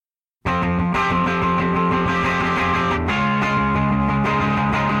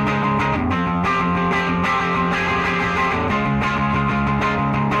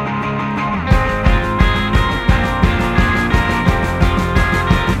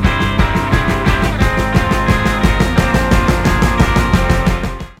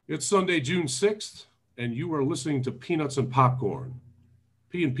It's Sunday, June 6th, and you are listening to Peanuts and Popcorn.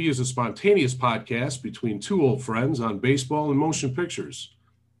 P&P is a spontaneous podcast between two old friends on baseball and motion pictures.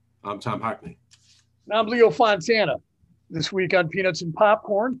 I'm Tom Hockney. And I'm Leo Fontana. This week on Peanuts and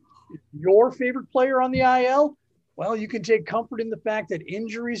Popcorn, your favorite player on the IL? Well, you can take comfort in the fact that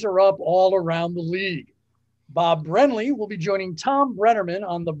injuries are up all around the league. Bob Brenly will be joining Tom Brennerman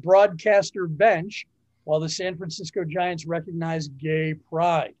on the broadcaster bench while the San Francisco Giants recognize gay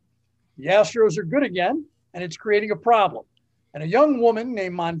pride. The Astros are good again, and it's creating a problem. And a young woman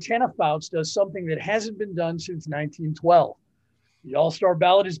named Montana Fouts does something that hasn't been done since 1912. The All-Star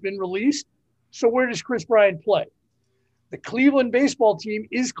ballot has been released, so where does Kris Bryant play? The Cleveland baseball team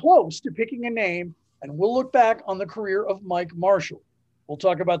is close to picking a name, and we'll look back on the career of Mike Marshall. We'll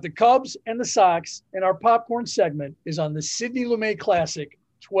talk about the Cubs and the Sox, and our popcorn segment is on the Sidney Lumet classic,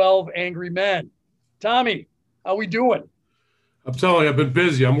 12 Angry Men. Tommy, how we doing? I'm telling you, I've been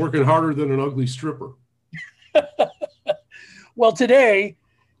busy. I'm working harder than an ugly stripper. Well, today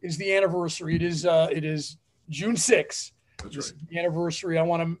is the anniversary. It is June 6th. That's This right. is the anniversary. I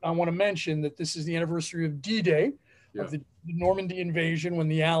want to mention that this is the anniversary of D-Day, of the Normandy invasion, when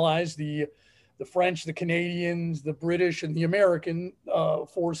the Allies, the French, the Canadians, the British, and the American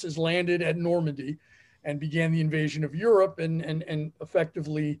forces landed at Normandy and began the invasion of Europe and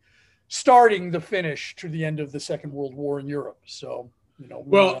effectively starting the finish to the end of the Second World War in Europe. So,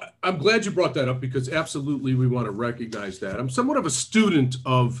 Well, I'm glad you brought that up because absolutely we want to recognize that. I'm somewhat of a student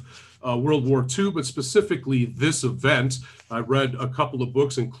of World War II, but specifically this event. I read a couple of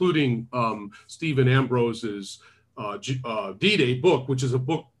books, including Stephen Ambrose's D-Day book, which is a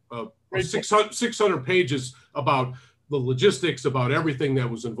book of 600 pages about the logistics, about everything that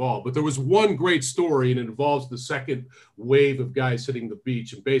was involved. But there was one great story, and it involves the second wave of guys hitting the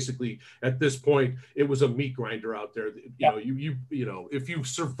beach. And basically, at this point, it was a meat grinder out there. You know, if you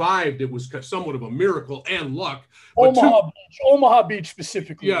survived, it was somewhat of a miracle and luck. But Omaha Beach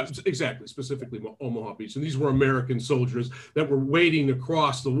specifically. Yeah, exactly. Specifically Omaha Beach. And these were American soldiers that were wading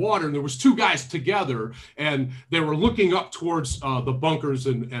across the water. And there was two guys together, and they were looking up towards the bunkers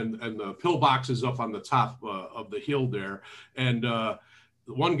and the pillboxes up on the top of the hill there. And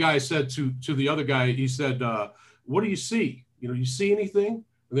one guy said to the other guy, he said, what do you see? You see anything?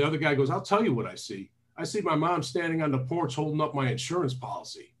 And the other guy goes, I'll tell you what I see. I see my mom standing on the porch holding up my insurance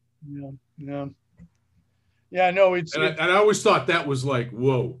policy. Yeah, no, and I always thought that was like,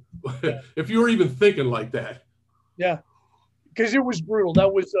 whoa, if you were even thinking like that. Yeah, because it was brutal.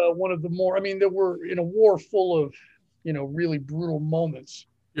 That was one of the more, there were in a war full of, really brutal moments.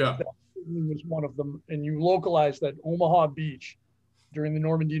 Yeah. That was one of them. And you localized that Omaha Beach during the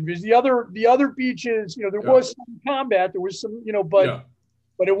Normandy invasion. The other beaches, there was some combat, there was some,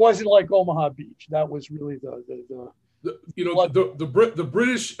 but it wasn't like Omaha Beach. That was really the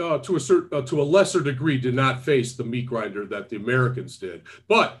British to a lesser degree did not face the meat grinder that the Americans did,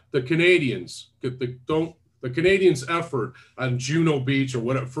 but the Canadians, the Canadians' effort on Juno Beach or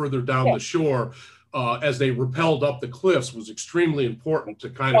whatever further down the shore, as they rappelled up the cliffs, was extremely important to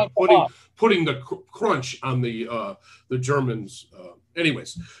kind of putting the crunch on the Germans.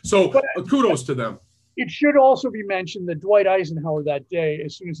 Anyways, so kudos to them. It should also be mentioned that Dwight Eisenhower that day,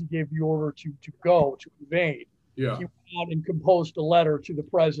 as soon as he gave the order to invade, he went out and composed a letter to the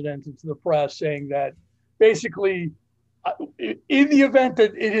president and to the press saying that basically, in the event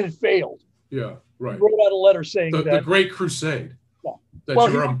that it had failed, he wrote out a letter saying that the Great Crusade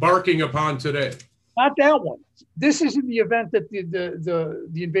that you're embarking upon today. Not that one. This is in the event that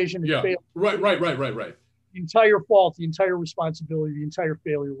the invasion had failed. Right. The entire fault, the entire responsibility, the entire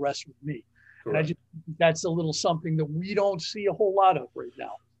failure rests with me. Correct. And I just think that's a little something that we don't see a whole lot of right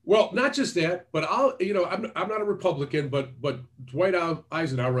now. Well, not just that, but I'm not a Republican, but Dwight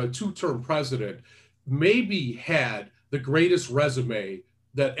Eisenhower, a two-term president, maybe had the greatest resume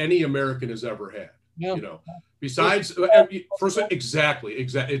that any American has ever had. Yeah. Besides, exactly.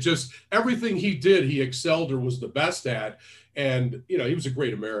 It just everything he did, he excelled or was the best at, and he was a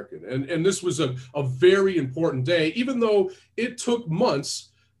great American. And this was a very important day, even though it took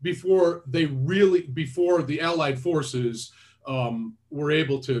months before the Allied forces were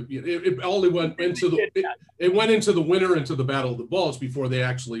able to. It went into the winter, into the Battle of the Bulge before they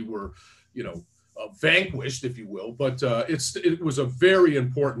actually were, vanquished, if you will. But it was a very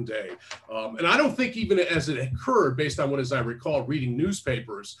important day, and I don't think even as it occurred, based on what, as I recall, reading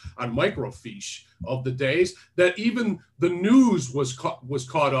newspapers on microfiche of the days, that even the news was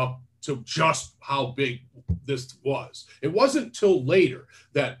caught up to just how big this was. It wasn't till later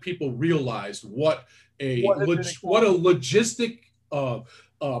that people realized what a logistic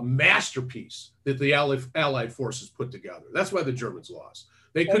masterpiece that the Allied forces put together. That's why the Germans lost.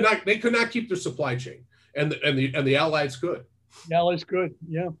 They could not keep their supply chain, and the Allies could. Yeah, that's good.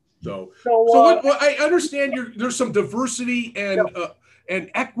 Yeah. So So I understand there's some diversity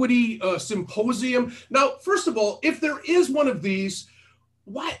and equity symposium. Now, first of all, if there is one of these,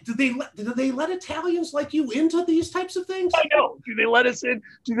 why do they let Italians like you into these types of things? I know. Do they let us in?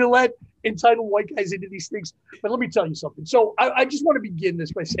 Do they let entitled white guys into these things? But let me tell you something. So I just want to begin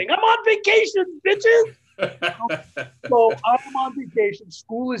this by saying I'm on vacation, bitches. So I'm on vacation.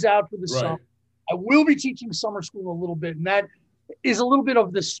 School is out for the summer. I will be teaching summer school a little bit, and that is a little bit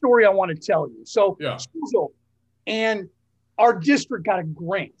of the story I want to tell you. So school's over, and our district got a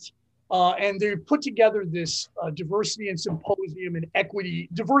grant, and they put together this diversity and equity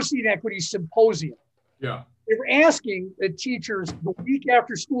symposium. Yeah. They were asking the teachers the week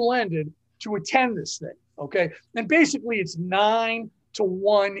after school ended to attend this thing. Okay. And basically it's 9 to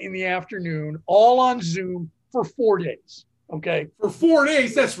 1 in the afternoon, all on Zoom for 4 days. Okay. For 4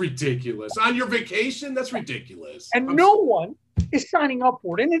 days? That's ridiculous. On your vacation? That's ridiculous. And no one is signing up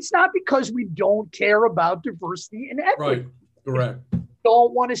for it. And it's not because we don't care about diversity and equity. Right. Correct. We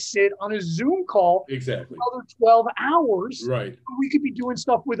don't want to sit on a Zoom call exactly for another 12 hours. Right. We could be doing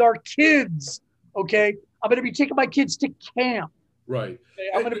stuff with our kids. Okay. I'm going to be taking my kids to camp. Right.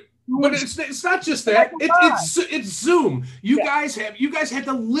 Okay? But it's not just that. It's Zoom. You guys had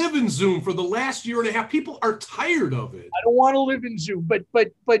to live in Zoom for the last year and a half. People are tired of it. I don't want to live in Zoom, but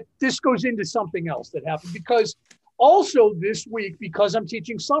this goes into something else that happened, because also this week, because I'm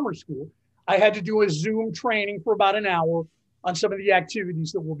teaching summer school, I had to do a Zoom training for about an hour on some of the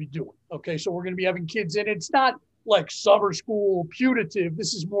activities that we'll be doing. Okay, so we're going to be having kids in. It's not like summer school putative.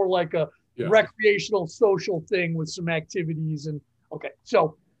 This is more like a recreational social thing with some activities. And okay,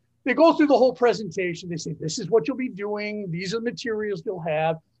 so they go through the whole presentation. They say, this is what you'll be doing. These are the materials you'll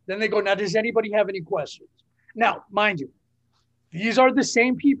have. Then they go, now, does anybody have any questions? Now, mind you, these are the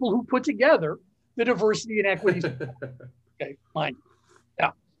same people who put together the diversity and equity. Okay, mind you.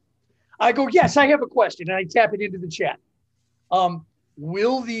 Now, I go, yes, I have a question. And I tap it into the chat.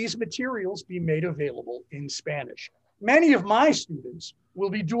 Will these materials be made available in Spanish? Many of my students will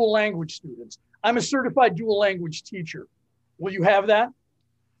be dual language students. I'm a certified dual language teacher. Will you have that?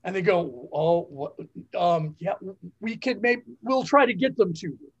 And they go, yeah, we'll try to get them to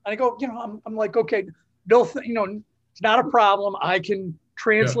you. And I go, I'm like, okay, no, it's not a problem. I can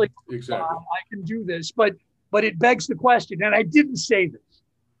translate. Yeah, exactly. I can do this, but it begs the question, and I didn't say this,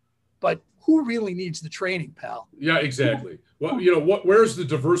 but who really needs the training, pal? Yeah, exactly. Well, where's the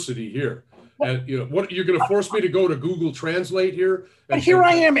diversity here? And what you're going to force me to go to Google Translate here? And here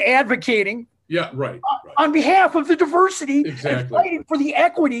I am advocating. Yeah, right. On behalf of the diversity exactly. and fighting for the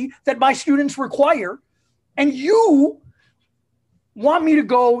equity that my students require. And you want me to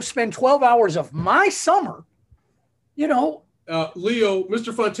go spend 12 hours of my summer, Leo,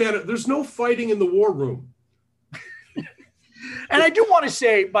 Mr. Fontana, there's no fighting in the war room. And I do want to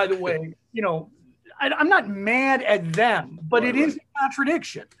say, by the way, I'm not mad at them, but it is a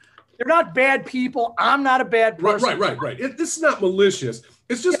contradiction. They're not bad people. I'm not a bad person. Right. This is not malicious.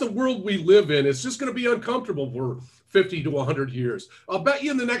 It's just the world we live in. It's just going to be uncomfortable for 50 to 100 years. I'll bet you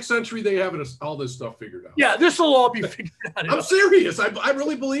in the next century they have all this stuff figured out. Yeah, this will all be figured out. I'm serious. I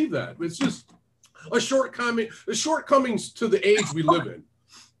really believe that. It's just the shortcomings to the age we live in.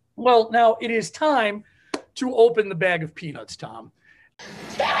 Well, now it is time to open the bag of peanuts, Tom.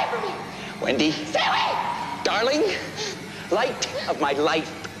 Stay away from me! Wendy. Stay away! Darling, light of my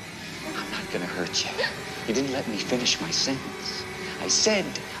life. I'm not gonna hurt you. You didn't let me finish my sentence. I said,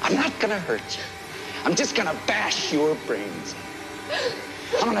 I'm not gonna hurt you. I'm just gonna bash your brains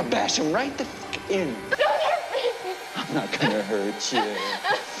in. I'm gonna bash them right the fuck in. Don't hurt me! I'm not gonna hurt you. Stay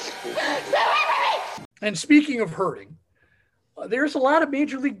away from me! And speaking of hurting, there's a lot of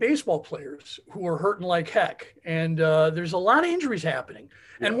Major League Baseball players who are hurting like heck. And there's a lot of injuries happening.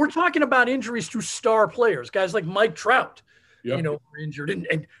 Yeah. And we're talking about injuries to star players, guys like Mike Trout, were injured.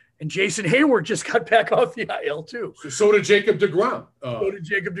 And Jason Hayward just got back off the IL too. So did Jacob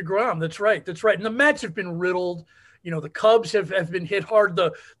deGrom. That's right. And the Mets have been riddled. The Cubs have been hit hard.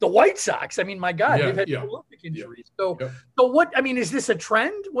 The White Sox, I mean, my God, they've had prolific injuries. So what, is this a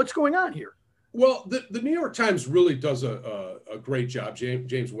trend? What's going on here? Well, the New York Times really does a great job.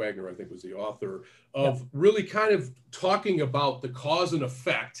 James Wagner, I think, was the author of really kind of talking about the cause and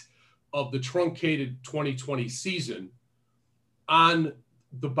effect of the truncated 2020 season on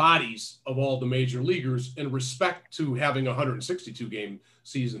the bodies of all the major leaguers in respect to having 162 game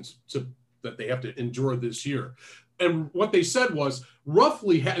seasons that they have to endure this year. And what they said was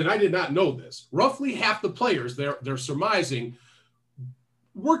roughly, and I did not know this, roughly half the players they're surmising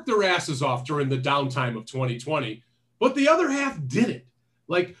worked their asses off during the downtime of 2020, but the other half didn't.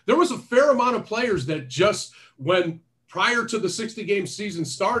 Like there was a fair amount of players that just when prior to the 60-game season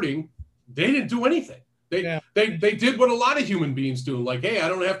starting, they didn't do anything. They did what a lot of human beings do. Like, hey, I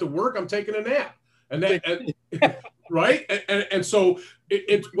don't have to work. I'm taking a nap. Right. And so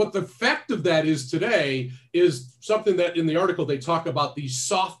it's what the effect of that is today is something that in the article, they talk about these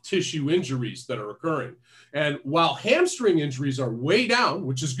soft tissue injuries that are occurring. And while hamstring injuries are way down,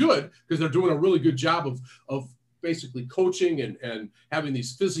 which is good because they're doing a really good job of basically coaching and having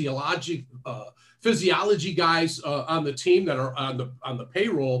these physiology guys on the team that are on the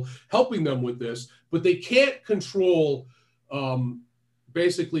payroll, helping them with this, but they can't control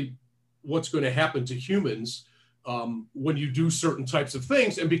basically what's going to happen to humans when you do certain types of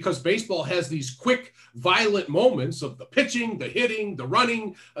things. And because baseball has these quick, violent moments of the pitching, the hitting, the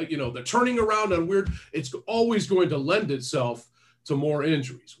running, the turning around on weird, it's always going to lend itself to more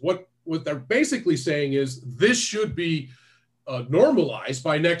injuries. What they're basically saying is this should be normalized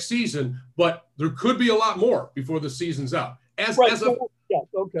by next season, but there could be a lot more before the season's out. As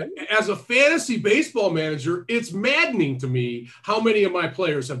a fantasy baseball manager, it's maddening to me how many of my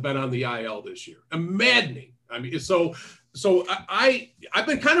players have been on the IL this year. Maddening. I mean, so I've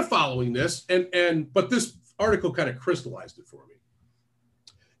been kind of following this, but this article kind of crystallized it for me.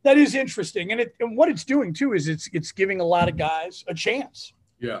 That is interesting, and what it's doing too is it's giving a lot of guys a chance.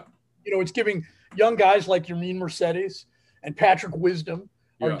 Yeah, it's giving young guys like Yermin Mercedes and Patrick Wisdom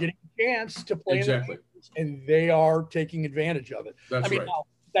are getting a chance to play exactly. in the games, and they are taking advantage of it. That's right. Now,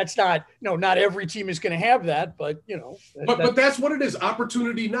 that's not every team is going to have that, but but that's what it is.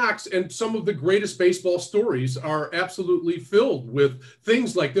 Opportunity knocks, and some of the greatest baseball stories are absolutely filled with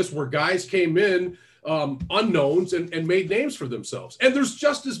things like this, where guys came in unknowns and made names for themselves. And there's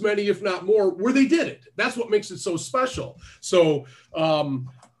just as many, if not more, where they did it. That's what makes it so special. So,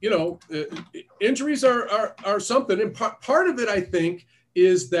 injuries are something, and part of it, I think,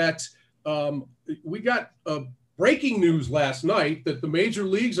 is that we got breaking news last night that the major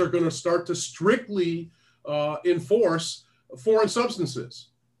leagues are going to start to strictly enforce foreign substances.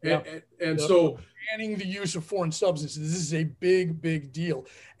 And so banning the use of foreign substances, this is a big, big deal.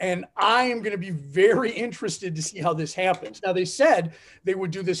 And I am going to be very interested to see how this happens. Now, they said they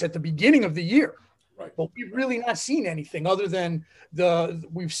would do this at the beginning of the year. Right. But we've really not seen anything other than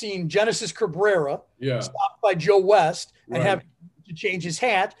we've seen Genesis Cabrera stopped by Joe West and having to change his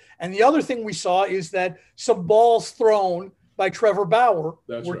hat. And the other thing we saw is that some balls thrown by Trevor Bauer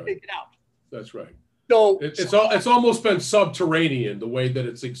were taken out. That's right. So it's almost been subterranean, the way that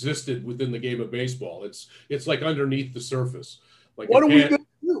it's existed within the game of baseball. It's like underneath the surface. Like what are we going to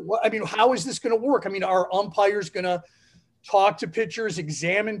do? I mean, how is this going to work? I mean, are umpires going to talk to pitchers,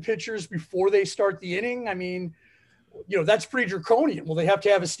 examine pitchers before they start the inning? I mean, that's pretty draconian. Will they have to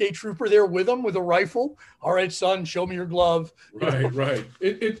have a state trooper there with them with a rifle? All right, son, show me your glove. Right.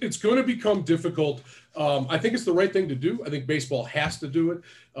 It's going to become difficult. I think it's the right thing to do. I think baseball has to do it.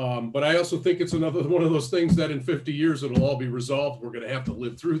 But I also think it's another one of those things that in 50 years, it'll all be resolved. We're going to have to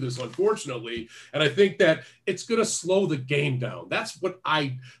live through this, unfortunately. And I think that it's going to slow the game down. That's what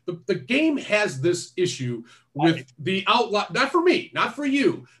the game has this issue with the outlaw, not for me, not for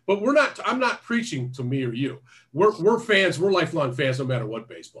you, but I'm not preaching to me or you. We're fans. We're lifelong fans, no matter what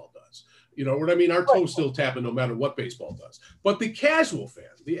baseball does. You know what I mean? Our toes still tapping no matter what baseball does. But the casual fan,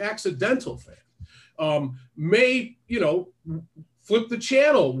 the accidental fan, may, flip the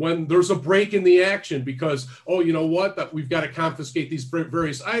channel when there's a break in the action because, that we've got to confiscate these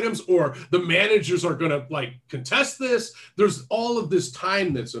various items, or the managers are going to contest this. There's all of this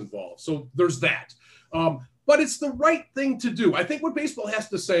time that's involved. So there's that. But it's the right thing to do. I think what baseball has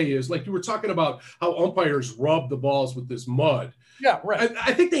to say is, like you were talking about how umpires rub the balls with this mud. Yeah, right.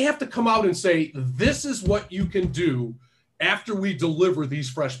 I think they have to come out and say, this is what you can do after we deliver these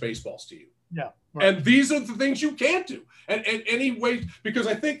fresh baseballs to you. Yeah. Right. And these are the things you can't do. And anyway, because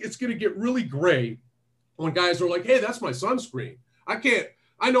I think it's going to get really gray when guys are like, hey, that's my sunscreen.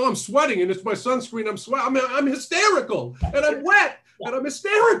 I know I'm sweating and it's my sunscreen. I'm hysterical and I'm wet and I'm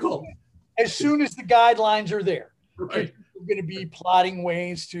hysterical. As soon as the guidelines are there, right, we're going to be plotting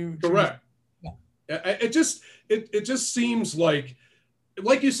ways to correct. It just seems like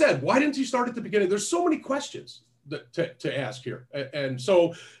you said, why didn't you start at the beginning? There's so many questions to ask here. And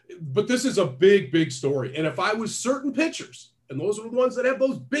so, but this is a big, big story. And if I was certain pitchers, and those are the ones that have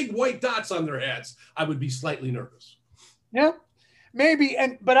those big white dots on their hats, I would be slightly nervous. Yeah, maybe.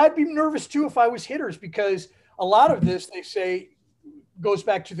 But I'd be nervous too if I was hitters, because a lot of this, they say, goes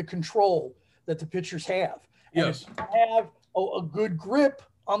back to the control that the pitchers have. And yes. If you have a good grip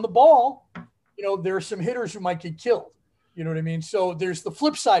on the ball, there are some hitters who might get killed. You know what I mean? So there's the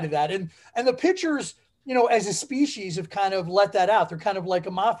flip side of that. And the pitchers, you know, as a species have kind of let that out. They're kind of like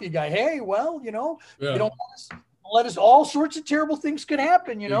a mafia guy. Hey, well, you know, Yeah. you don't let us, all sorts of terrible things could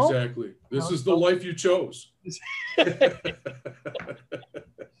happen, you know? Exactly. This is the life you chose.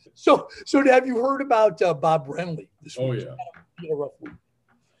 So have you heard about Bob Brenly this week? Oh, yeah. Kind of a rough week.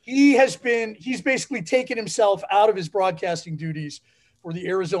 He's basically taken himself out of his broadcasting duties for the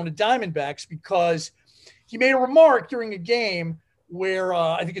Arizona Diamondbacks because he made a remark during a game where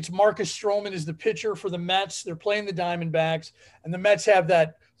I think it's Marcus Stroman is the pitcher for the Mets. They're playing the Diamondbacks, and the Mets have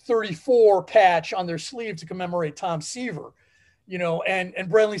that 34 patch on their sleeve to commemorate Tom Seaver, you know, and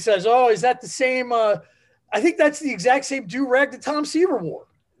Brenly says, oh, is that the same? I think that's the exact same do-rag that Tom Seaver wore.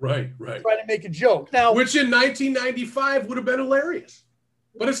 Right. Try to make a joke. Now, which in 1995 would have been hilarious,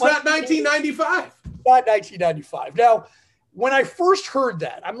 but it's not 1995. Not 1995. Now, when I first heard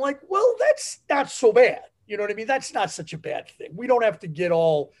that, I'm like, well, that's not so bad. You know what I mean? That's not such a bad thing. We don't have to get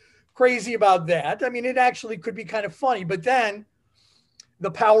all crazy about that. I mean, it actually could be kind of funny, but then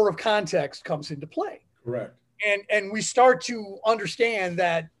the power of context comes into play. Correct. And we start to understand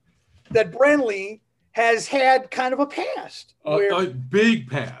that Brenly has had kind of a past. A big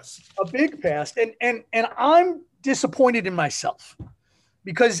past. A big past. And I'm disappointed in myself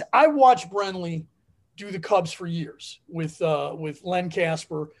because I watched Brenly do the Cubs for years with Len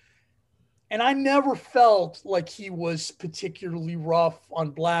Casper. And I never felt like he was particularly rough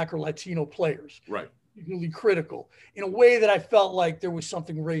on Black or Latino players. Right. Particularly critical in a way that I felt like there was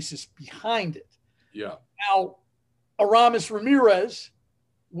something racist behind it. Yeah. Now, Aramis Ramirez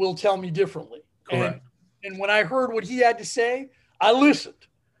will tell me differently. Correct. And when I heard what he had to say, I listened.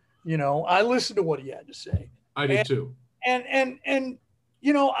 You know, I listened to what he had to say. I did too. And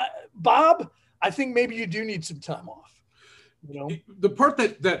you know, Bob, I think maybe you do need some time off. You know, the part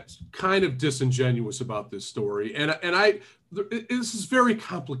that's kind of disingenuous about this story, and this is very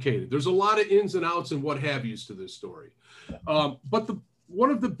complicated. There's a lot of ins and outs and what have yous to this story. But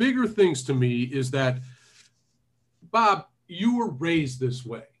one of the bigger things to me is that, Bob, you were raised this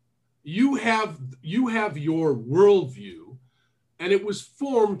way. You have your worldview, and it was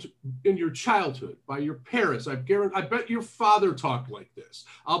formed in your childhood by your parents. I bet your father talked like this,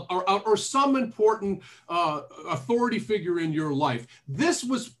 or some important authority figure in your life. This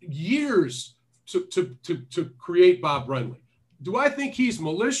was years to create Bob Brenly. Do I think he's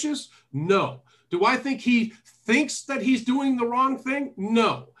malicious? No. Do I think he thinks that he's doing the wrong thing?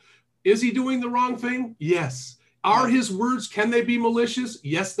 No. Is he doing the wrong thing? Yes. Are his words, can they be malicious?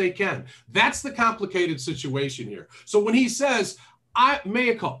 Yes, they can. That's the complicated situation here. So when he says,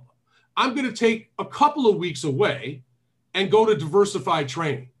 mea culpa, I'm going to take a couple of weeks away and go to diversified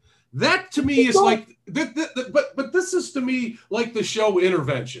training. That to me is like, but this is to me like the show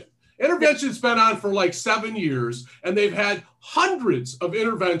Intervention. Intervention's been on for like 7 years, and they've had hundreds of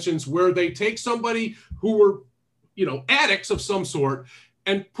interventions where they take somebody who were, you know, addicts of some sort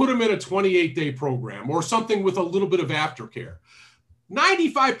and put them in a 28-day program or something with a little bit of aftercare.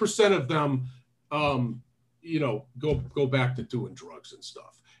 95% of them, you know, go back to doing drugs and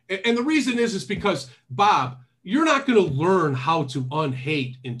stuff. And the reason is because, Bob, you're not going to learn how to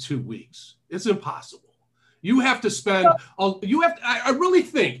unhate in 2 weeks. It's impossible. You have to spend, I really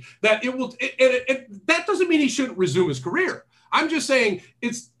think that it will, that doesn't mean he shouldn't resume his career. I'm just saying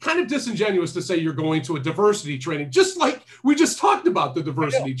it's kind of disingenuous to say you're going to a diversity training, just like we just talked about the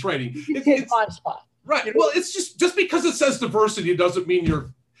diversity training. It's my spot. Right. You know? Well, it's just because it says diversity, it doesn't mean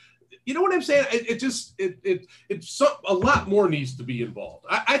you're, you know what I'm saying? It's a lot more needs to be involved.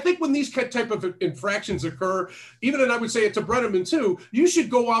 I think when these type of infractions occur, even, and I would say it to Brenneman too, you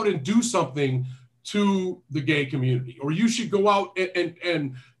should go out and do something to the gay community, or you should go out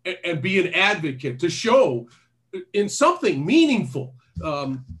and be an advocate to show in something meaningful.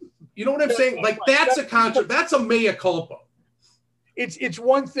 You know what I'm saying? Like that's a mea culpa. It's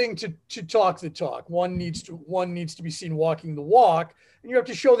one thing to talk the talk. One needs to be seen walking the walk, and you have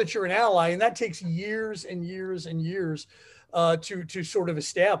to show that you're an ally, and that takes years and years and years to sort of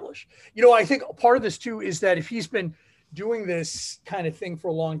establish. You know, I think part of this too is that if he's been doing this kind of thing for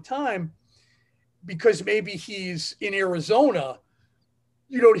a long time, because maybe he's in Arizona,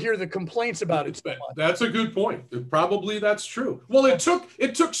 you don't hear the complaints about it so much. That's a good point. Probably that's true. Well, it took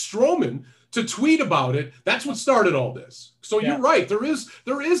Stroman to tweet about it. That's what started all this. So yeah. You're right. There is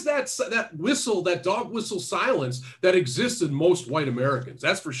that whistle, that dog whistle silence that exists in most white Americans.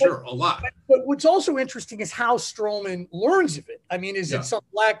 That's for sure. A lot. But what's also interesting is how Stroman learns of it. I mean, is it some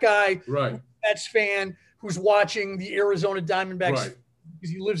black guy, right, Mets fan who's watching the Arizona Diamondbacks right,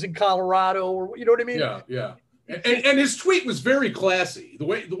 because he lives in Colorado, or you know what I mean? Yeah. And his tweet was very classy. The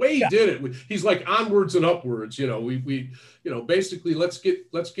way he did it, he's like onwards and upwards. Basically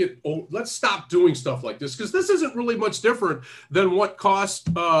let's stop doing stuff like this, because this isn't really much different than what cost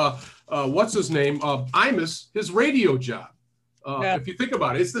what's his name, Imus, his radio job. If you think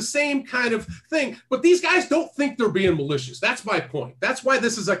about it, it's the same kind of thing. But these guys don't think they're being malicious. That's my point. That's why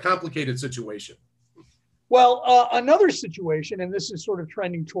this is a complicated situation. Well, another situation, and this is sort of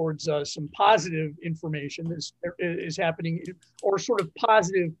trending towards some positive information that is happening, or sort of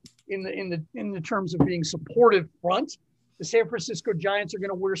positive in the terms of being supportive front. The San Francisco Giants are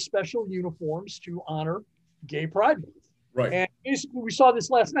going to wear special uniforms to honor Gay Pride Month. Right. And basically, we saw this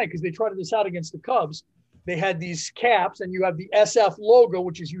last night because they tried this out against the Cubs. They had these caps, and you have the SF logo,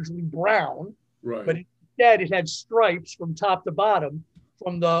 which is usually brown, right? But instead, it had stripes from top to bottom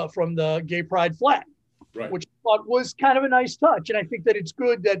from the Gay Pride flag. Right. Which I thought was kind of a nice touch. And I think that it's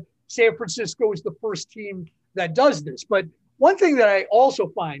good that San Francisco is the first team that does this. But one thing that I also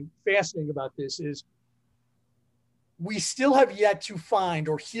find fascinating about this is we still have yet to find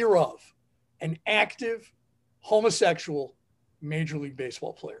or hear of an active homosexual Major League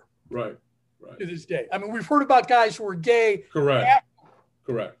Baseball player. Right. To this day. I mean, we've heard about guys who are gay. Correct.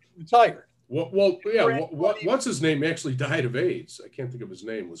 Retired. Well, yeah. What's his name actually died of AIDS? I can't think of his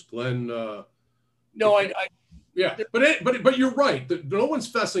name. Was Glenn... No, yeah, but you're right. No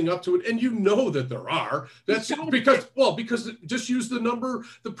one's fessing up to it, and you know that there are. That's because just use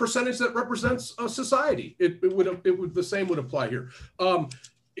the percentage that represents society. The same would apply here. San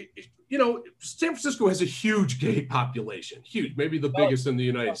Francisco has a huge gay population, huge, maybe the biggest in the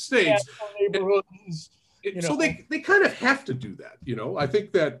United States. So they kind of have to do that. I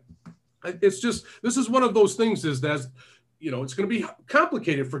think that it's just, this is one of those things is that. It's going to be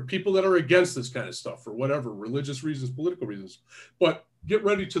complicated for people that are against this kind of stuff for whatever religious reasons, political reasons. But get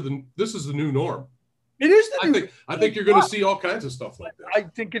ready this is the new norm. It is. I think you're going to see all kinds of stuff like that. I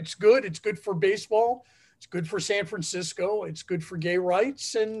think it's good. It's good for baseball. It's good for San Francisco. It's good for gay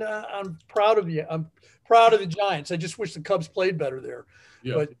rights. And I'm proud of you. I'm proud of the Giants. I just wish the Cubs played better there.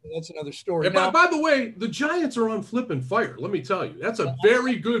 Yeah. But that's another story. And by the way, the Giants are on flipping fire. Let me tell you, that's a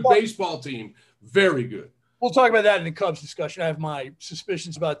very good baseball team. Very good. We'll talk about that in the Cubs discussion. I have my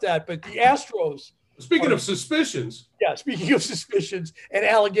suspicions about that. But the Astros. Speaking of suspicions. Yeah, speaking of suspicions and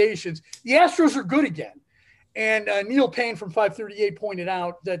allegations, the Astros are good again. And Neil Payne from 538 pointed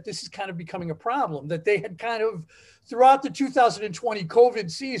out that this is kind of becoming a problem, that they had kind of, throughout the 2020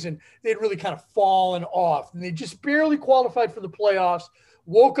 COVID season, they had really kind of fallen off. And they just barely qualified for the playoffs,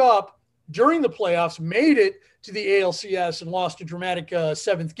 woke up during the playoffs, made it to the ALCS and lost a dramatic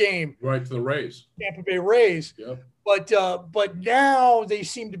seventh game. Right, to the Rays. Tampa Bay Rays. Yep. But now they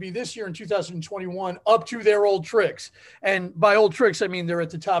seem to be this year in 2021 up to their old tricks. And by old tricks, I mean they're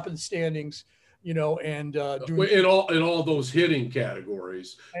at the top of the standings, and doing in all those hitting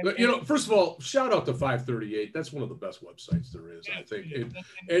categories. First of all, shout out to 538. That's one of the best websites there is, I think.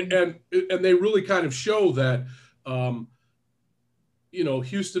 And they really kind of show that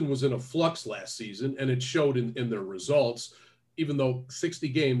Houston was in a flux last season, and it showed in their results. Even though 60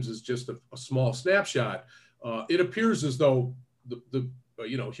 games is just a small snapshot, it appears as though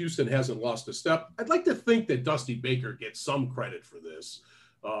Houston hasn't lost a step. I'd like to think that Dusty Baker gets some credit for this.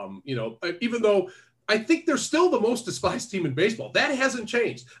 Even though I think they're still the most despised team in baseball. That hasn't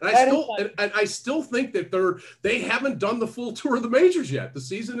changed. And I still think that they haven't done the full tour of the majors yet. The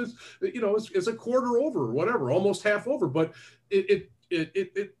season is, is a quarter over or whatever, almost half over. But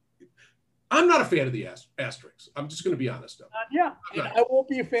I'm not a fan of the Asterix. I'm just going to be honest. I won't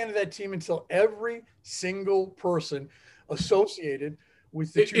be a fan of that team until every single person associated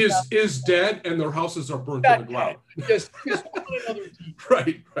with the is dead and their houses are burnt to the ground. Just on another team.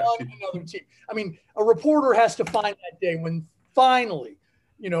 Right. On another team. I mean, a reporter has to find that day when finally,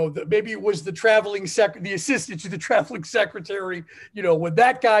 maybe it was the assistant to the traveling secretary, when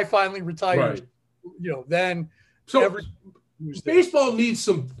that guy finally retires, right. Then baseball needs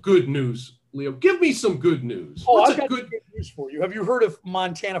some good news. Leo, give me some good news. I've got good news for you. Have you heard of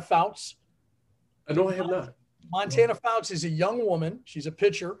Montana Fouts? No, I have not. Montana Fouts is a young woman. She's a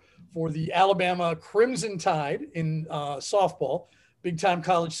pitcher for the Alabama Crimson Tide in softball, big-time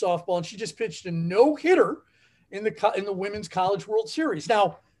college softball, and she just pitched a no-hitter in the Women's College World Series.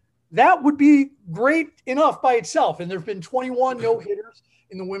 Now, that would be great enough by itself, and there have been 21 no-hitters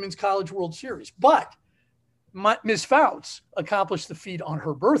in the Women's College World Series. But Ms. Fouts accomplished the feat on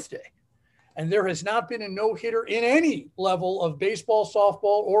her birthday, and there has not been a no-hitter in any level of baseball,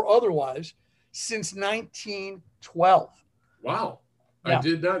 softball, or otherwise since 1912. Wow. Yeah. I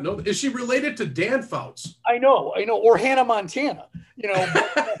did not know. Is she related to Dan Fouts? I know, or Hannah Montana,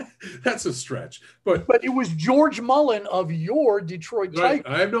 That's a stretch, but it was George Mullen of your Detroit right,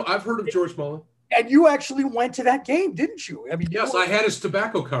 Tigers. I've heard of George Mullen. And you actually went to that game, didn't you? I mean, Yes, I had his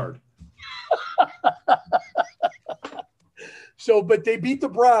tobacco card. So, but they beat the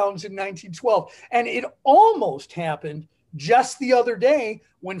Browns in 1912. And it almost happened just the other day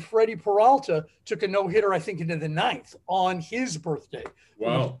when Freddie Peralta took a no-hitter, I think, into the ninth on his birthday.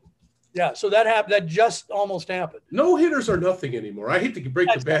 Wow. Yeah, so that happened. That just almost happened. No hitters are nothing anymore. I hate to break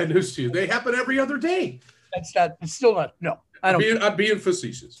the bad news to you. They happen every other day. That's not. It's still not. No, I don't. I'm being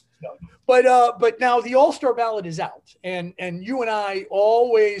facetious. No. But now the All-Star ballot is out, and you and I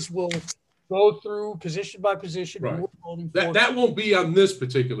always will go through position by position. Right. That won't be on this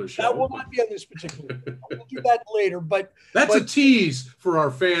particular show. That will not be on this particular show. We'll do that later. But that's a tease for our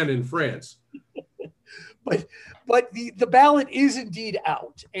fan in France. But the ballot is indeed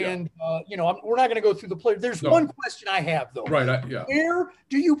out, and we're not going to go through the players. There's one question I have though. Right. Where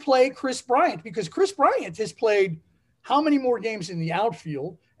do you play Chris Bryant? Because Chris Bryant has played how many more games in the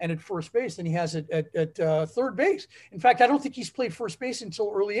outfield and at first base than he has at third base? In fact, I don't think he's played first base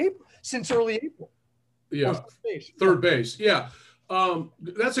until early April. Yeah. Third base. Yeah.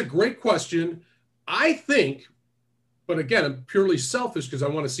 That's a great question. I think, but again, I'm purely selfish because I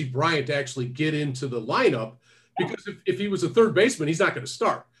want to see Bryant actually get into the lineup, because if he was a third baseman, he's not going to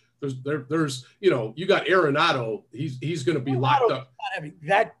start. There's you got Arenado. He's going to be locked up. Not having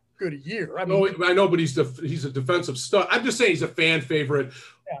that good a year. I know, but he's a defensive stud. I'm just saying he's a fan favorite.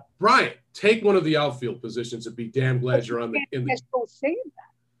 Yeah. Bryant, take one of the outfield positions and be damn glad you're on in the. Saying that.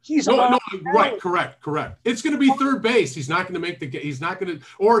 He's right, correct. It's going to be third base. He's not going to make the. He's not going to,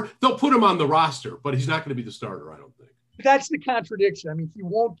 or they'll put him on the roster, but he's not going to be the starter. I don't think. That's the contradiction. I mean, he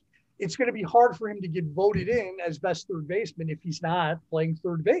won't. It's going to be hard for him to get voted in as best third baseman if he's not playing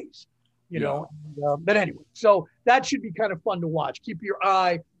third base. But anyway, so that should be kind of fun to watch. Keep your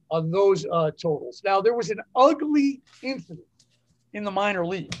eye on those totals. Now, there was an ugly incident in the minor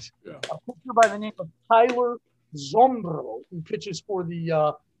leagues. Yeah. A pitcher by the name of Tyler Zombro, who pitches for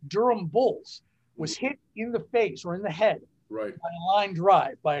the Durham Bulls, was hit in the face or in the head by a line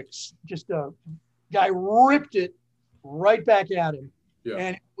drive by just a guy ripped it right back at him. Yeah.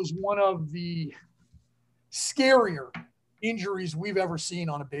 And it was one of the scarier injuries we've ever seen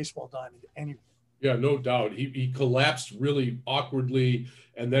on a baseball diamond anywhere. Yeah, no doubt. He collapsed really awkwardly,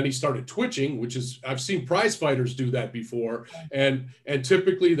 and then he started twitching, which is, I've seen prize fighters do that before, and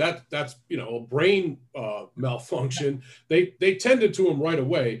typically that's a brain malfunction. They tended to him right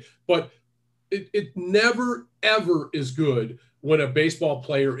away, but it never ever is good when a baseball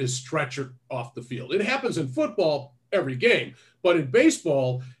player is stretchered off the field. It happens in football every game, but in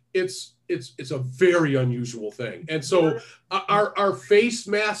baseball, it's a very unusual thing. And so our face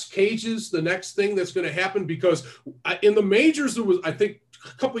mask cages the next thing that's going to happen, because in the majors, there was, I think,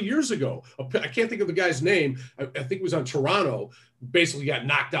 a couple of years ago, I can't think of the guy's name. I think it was on Toronto, basically got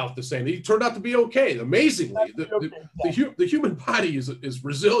knocked out the same. He turned out to be okay. Amazingly, the human body is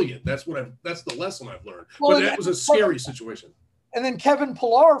resilient. That's the lesson I've learned. Well, but that was a scary situation. And then Kevin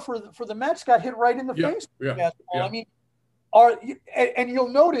Pillar for the Mets got hit right in the face. Yeah. I mean, and you'll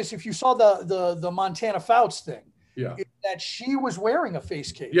notice if you saw the Montana Fouts thing, that she was wearing a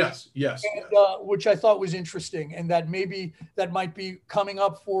face cage. Yes. Which I thought was interesting, and that maybe that might be coming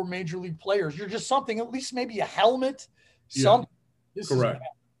up for major league players. You're just something, at least maybe a helmet, something. Correct.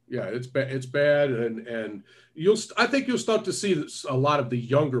 Yeah, it's bad, and I think you'll start to see a lot of the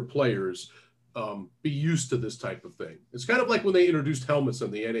younger players be used to this type of thing. It's kind of like when they introduced helmets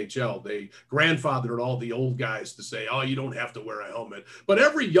in the NHL. They grandfathered all the old guys to say, oh, you don't have to wear a helmet. But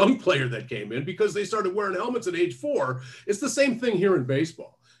every young player that came in, because they started wearing helmets at age 4, it's the same thing here in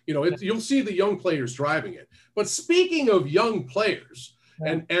baseball. You'll see the young players driving it. But speaking of young players,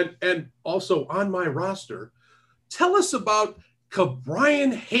 and also on my roster, tell us about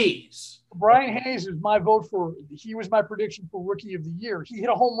Ke'Bryan Hayes. Brian Hayes is my vote he was my prediction for Rookie of the Year. He hit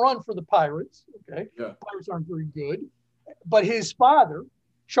a home run for the Pirates. Okay. Yeah. Pirates aren't very good. But his father,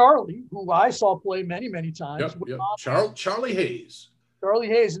 Charlie, who I saw play many, many times. Yep. Charlie Hayes. Charlie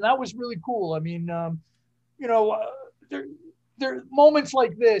Hayes. And that was really cool. I mean, there moments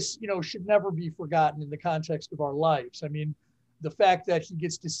like this, should never be forgotten in the context of our lives. I mean, the fact that he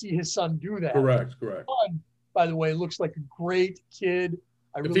gets to see his son do that. Correct. Son, by the way, looks like a great kid.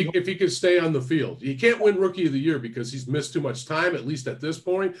 If he could stay on the field, he can't win Rookie of the Year because he's missed too much time, at least at this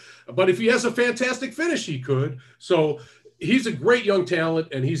point. But if he has a fantastic finish, he could. So he's a great young talent,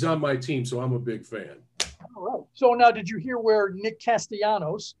 and he's on my team, so I'm a big fan. All right. So now, did you hear where Nick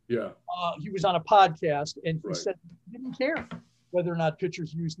Castellanos? Yeah. He was on a podcast, and he said he didn't care. whether or not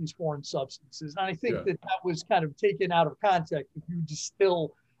pitchers use these foreign substances. And I think Yeah. that was kind of taken out of context if you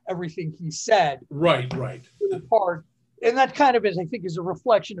distill everything he said. Right. Part. And that kind of is, I think, is a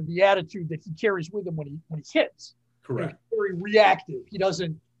reflection of the attitude that he carries with him when he hits. Correct. He's very reactive. He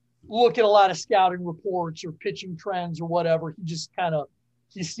doesn't look at a lot of scouting reports or pitching trends or whatever. He just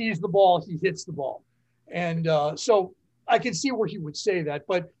he sees the ball, he hits the ball. And so I can see where he would say that.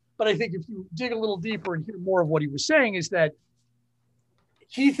 But I think if you dig a little deeper and hear more of what he was saying is that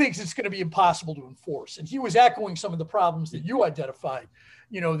he thinks it's going to be impossible to enforce. And he was echoing some of the problems that you identified,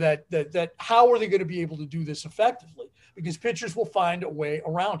 that how are they going to be able to do this effectively? Because pitchers will find a way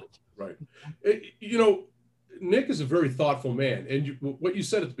around it. Right. Nick is a very thoughtful man. And what you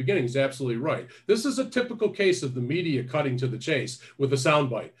said at the beginning is absolutely right. This is a typical case of the media cutting to the chase with a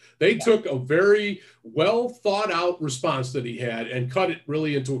soundbite. They took a very well thought out response that he had and cut it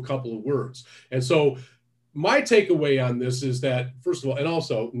really into a couple of words. And so my takeaway on this is that, first of all, and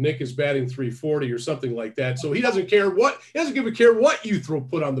also Nick is batting 340 or something like that. So he doesn't give a care what you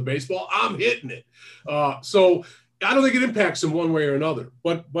put on the baseball. I'm hitting it. So I don't think it impacts him one way or another,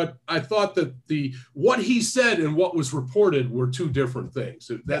 but I thought that what he said and what was reported were two different things.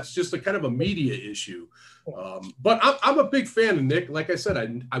 That's just a kind of a media issue. But I'm a big fan of Nick. Like I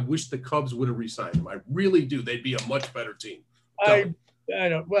said, I wish the Cubs would have re-signed him. I really do. They'd be a much better team. I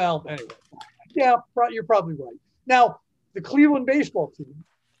don't. Well, anyway, yeah, you're probably right. Now, the Cleveland baseball team,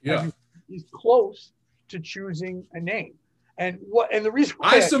 is close to choosing a name, and the reason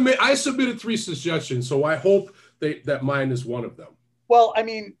why I submitted 3 suggestions, so I hope that mine is one of them. Well, I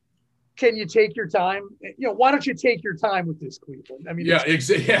mean, can you take your time? Why don't you take your time with this, Cleveland? I mean,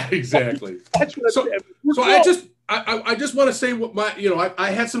 exactly. That's what so I just want to say what I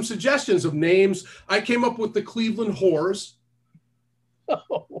had some suggestions of names. I came up with the Cleveland Whores,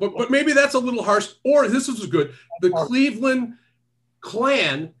 but maybe that's a little harsh. Or this was good, the Cleveland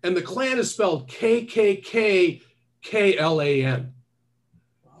Clan, and the Clan is spelled KKKKLAN.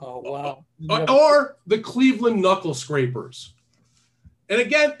 Oh wow. Or the Cleveland Knuckle Scrapers. And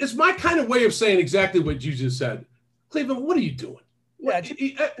again, it's my kind of way of saying exactly what you just said. Cleveland, what are you doing?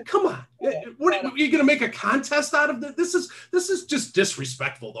 Come on. What are you going to make a contest out of this? This is just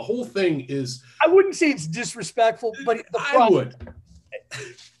disrespectful. The whole thing is. I wouldn't say it's disrespectful, but I would.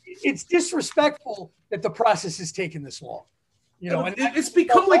 It's disrespectful that the process has taken this long. And it's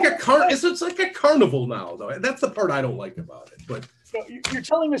become like it's like a carnival now, though. That's the part I don't like about it. But you're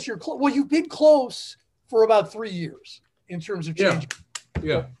telling us well, you've been close for about 3 years in terms of changing.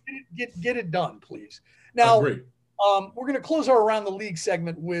 Yeah. Get it done, please. Now, we're going to close our Around the League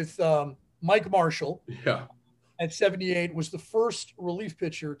segment with Mike Marshall. Yeah. At 78, was the first relief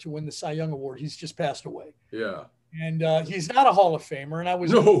pitcher to win the Cy Young Award. He's just passed away. Yeah. And he's not a Hall of Famer. And I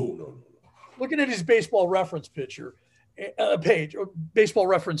was looking at his baseball reference page, baseball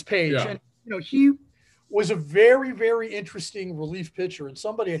reference page. Yeah. And, he was a very, very interesting relief pitcher. And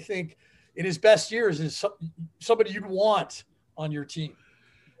somebody, I think, in his best years is somebody you'd want on your team.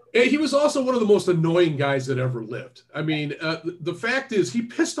 And he was also one of the most annoying guys that ever lived. I mean, the fact is he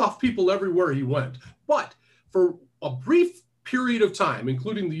pissed off people everywhere he went. But for a brief period of time,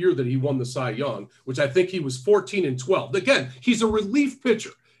 including the year that he won the Cy Young, which I think he was 14-12. Again, he's a relief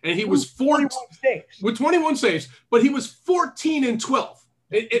pitcher, and he was 21 saves, but he was 14-12.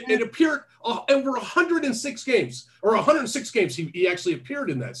 It appeared over 106 games, or 106 games he actually appeared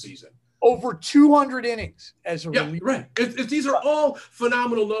in that season. Over 200 innings as a relief. Right. These are all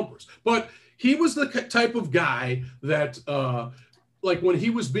phenomenal numbers. But he was the type of guy that, like when he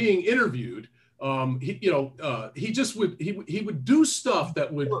was being interviewed, he just would he would do stuff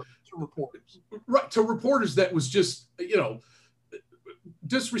that would to reporters that was just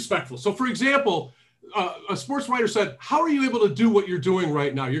disrespectful. So, for example, a sports writer said, "How are you able to do what you're doing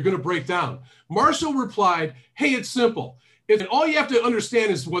right now? You're going to break down." Marshall replied, "Hey, it's simple. And all you have to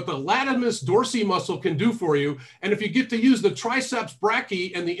understand is what the latissimus dorsi muscle can do for you. And if you get to use the triceps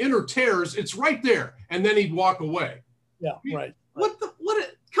brachii and the inner tears, it's right there." And then he'd walk away. Yeah, right.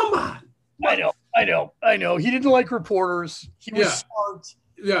 Come on. I know. He didn't like reporters. He was smart.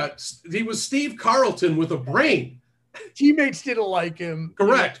 Yeah, he was Steve Carlton with a brain. Teammates didn't like him.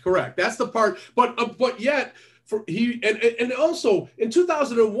 Correct. That's the part. But yet, and also in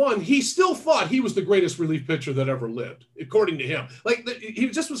 2001, he still thought he was the greatest relief pitcher that ever lived, according to him. Like he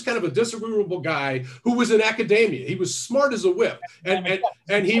just was kind of a disagreeable guy who was in academia. He was smart as a whip, and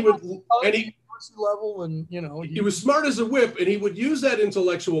he was smart as a whip, and he would use that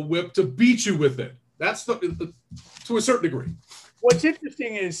intellectual whip to beat you with it. That's to a certain degree. What's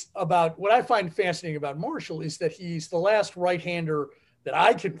interesting is about what I find fascinating about Marshall is that he's the last right-hander that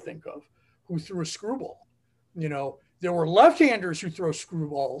I can think of who threw a screwball. there were left-handers who throw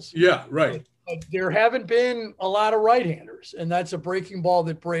screwballs. Yeah, right. But there haven't been a lot of right-handers, and that's a breaking ball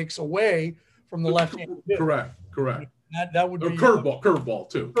that breaks away from the left-handed. Correct. That would be a curveball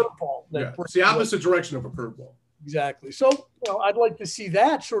too. Curveball. Yeah, it's the opposite direction of a curveball. Exactly. So, I'd like to see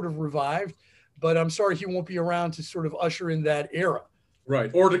that sort of revived, but I'm sorry he won't be around to sort of usher in that era.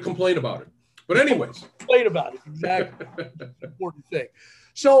 Right, or to complain about it. But anyways. Complain about it, exactly. Important thing.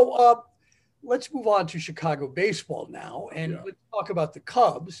 So let's move on to Chicago baseball now, and let's talk about the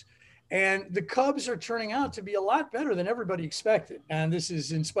Cubs. And the Cubs are turning out to be a lot better than everybody expected. And this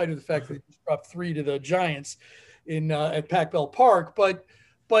is in spite of the fact that they dropped 3 to the Giants at Pac Bell Park. But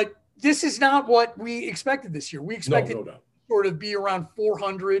this is not what we expected this year. We expected no doubt. Sort of be around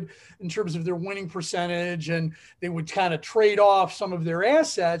 400 in terms of their winning percentage, and they would kind of trade off some of their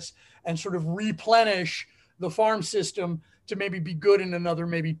assets and sort of replenish the farm system to maybe be good in another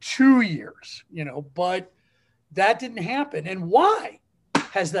maybe 2 years, but that didn't happen. And why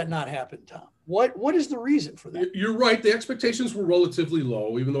has that not happened, Tom? What is the reason for that? You're right. The expectations were relatively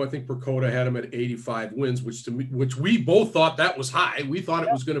low, even though I think Percoda had them at 85 wins, which we both thought that was high. We thought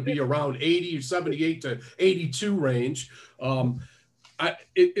it was going to be around 80, 78 to 82 range.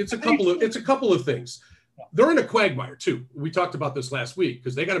 It's a couple of things. They're in a quagmire too. We talked about this last week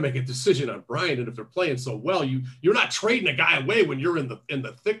because they got to make a decision on Bryant, and if they're playing so well, you're not trading a guy away when you're in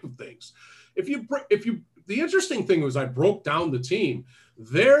the thick of things. The interesting thing was I broke down the team.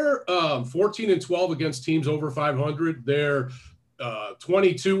 They're 14-12 against teams over 500. They're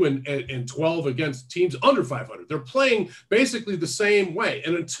 22 and 12 against teams under 500. They're playing basically the same way.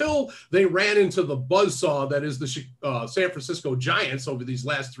 And until they ran into the buzzsaw that is the San Francisco Giants over these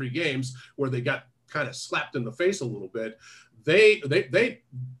last 3 games, where they got kind of slapped in the face a little bit, they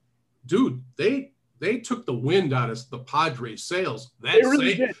took the wind out of the Padres' sails.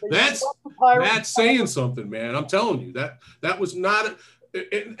 That's saying something, man. I'm telling you, that was not.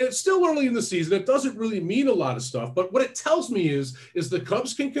 It's still early in the season. It doesn't really mean a lot of stuff. But what it tells me is the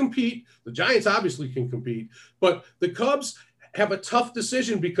Cubs can compete. The Giants obviously can compete, but the Cubs have a tough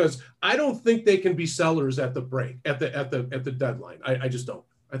decision because I don't think they can be sellers at the break at the deadline. I just don't.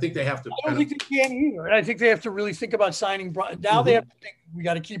 I think they have to. I don't think they can either, and I think they have to really think about signing Brian. Now they have to think we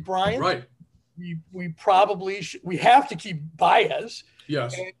got to keep Brian. Right. We probably we have to keep Baez.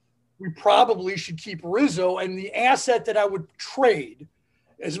 Yes. And we probably should keep Rizzo, and the asset that I would trade,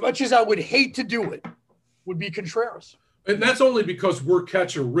 as much as I would hate to do it, would be Contreras. And that's only because we're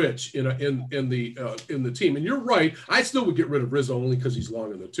catcher rich in the team. And you're right. I still would get rid of Rizzo only because he's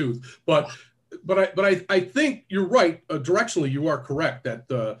long in the tooth. But I think you're right. Directionally, you are correct that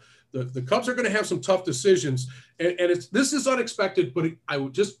the Cubs are going to have some tough decisions. And this is unexpected. But I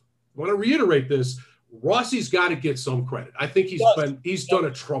would just want to reiterate this. Rossi's got to get some credit. I think he's done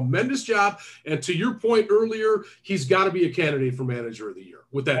a tremendous job. And to your point earlier, he's got to be a candidate for manager of the year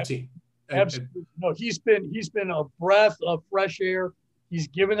with that team. Absolutely. No, he's been a breath of fresh air. He's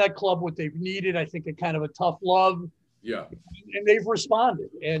given that club what they've needed. I think a kind of a tough love. Yeah. And they've responded.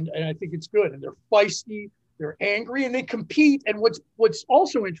 And I think it's good. And they're feisty, they're angry, and they compete. And what's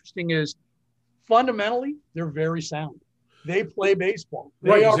also interesting is fundamentally, they're very sound. They play baseball.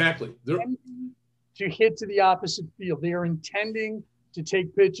 Right, exactly. To hit to the opposite field. They are intending to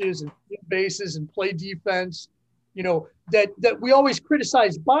take pitches and hit bases and play defense. That we always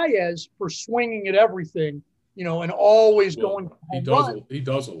criticize Baez for swinging at everything, and always going. He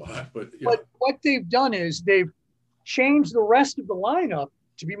does a lot, but what they've done is they've changed the rest of the lineup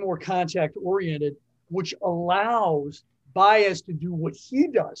to be more contact oriented, which allows Baez to do what he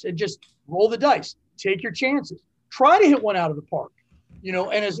does and just roll the dice, take your chances, try to hit one out of the park. And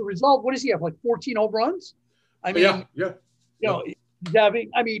as a result, what does he have? Like 14 home runs? I mean,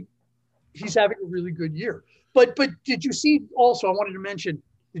 he's having a really good year. But did you see also, I wanted to mention,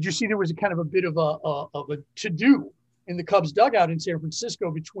 did you see there was a kind of a bit of a to-do in the Cubs dugout in San Francisco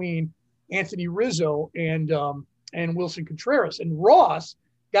between Anthony Rizzo and Wilson Contreras, and Ross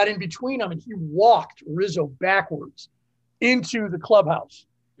got in between them and he walked Rizzo backwards into the clubhouse.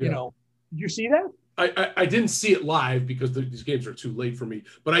 Yeah. Did you see that? I didn't see it live because these games are too late for me,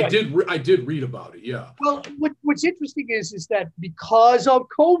 but I did read about it. Yeah. Well, what's interesting is that because of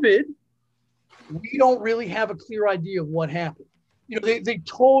COVID, we don't really have a clear idea of what happened. They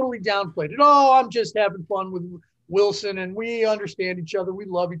totally downplayed it. Oh, I'm just having fun with Wilson and we understand each other. We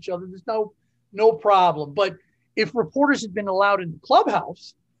love each other. There's no problem. But if reporters had been allowed in the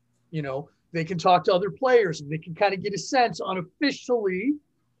clubhouse, they can talk to other players and they can kind of get a sense unofficially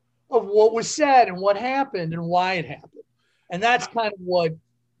of what was said and what happened and why it happened. And that's kind of what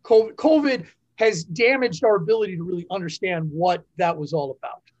COVID has damaged our ability to really understand what that was all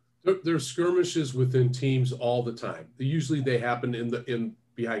about. There's skirmishes within teams all the time. Usually they happen in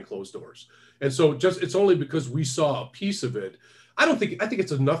behind closed doors. And so it's only because we saw a piece of it. I think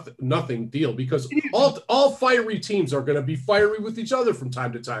it's a nothing deal, because all fiery teams are going to be fiery with each other from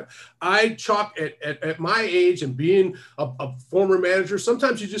time to time. I chalk at my age and being a former manager,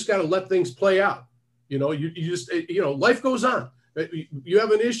 sometimes you just got to let things play out. You just life goes on. You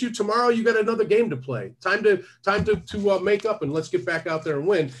have an issue tomorrow, you got another game to play. Time to make up, and let's get back out there and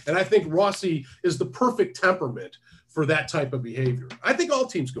win. And I think Rossi is the perfect temperament for that type of behavior. I think all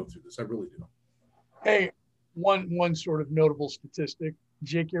teams go through this. I really do. Hey, one sort of notable statistic: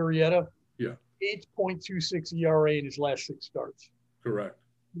 Jake Arrieta, 8.26 ERA in his last 6 starts. Correct.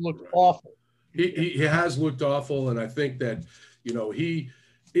 Looked awful. He has looked awful, and I think that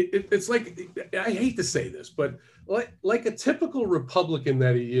it's like, I hate to say this, but like a typical Republican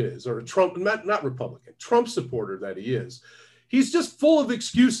that he is, or a Trump, not Republican, Trump supporter that he is, he's just full of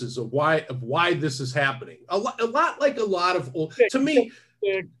excuses of why this is happening. A lot like a lot of old, to me,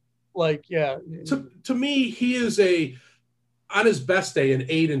 to me, he is on his best day, an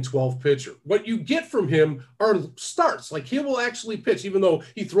 8 and 12 pitcher. What you get from him are starts. Like, he will actually pitch, even though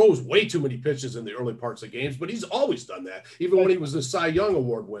he throws way too many pitches in the early parts of games, but he's always done that, even when he was the Cy Young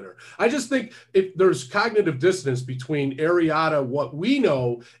Award winner. I just think if there's cognitive dissonance between Arrieta, what we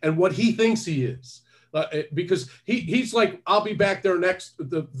know, and what he thinks he is. Because he's like, I'll be back there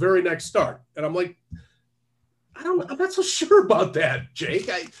the very next start. And I'm like, I'm not so sure about that, Jake.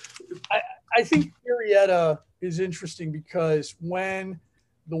 I think Arrieta is interesting because when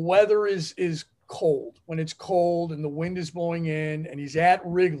the weather is cold, when it's cold and the wind is blowing in, and he's at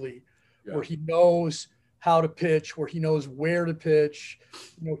Wrigley, where he knows how to pitch, where he knows where to pitch,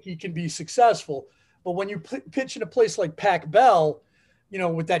 he can be successful. But when you pitch in a place like Pac Bell,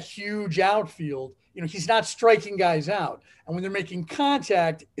 with that huge outfield, he's not striking guys out. And when they're making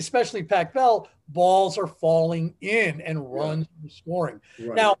contact, especially Pac Bell, balls are falling in and runs are scoring.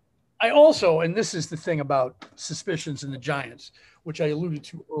 Right. Now, I also, and this is the thing about suspicions in the Giants, which I alluded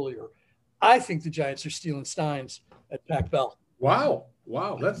to earlier, I think the Giants are stealing Steins at Pac Bell. Wow.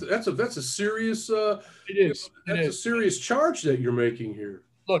 That's a serious a serious charge that you're making here.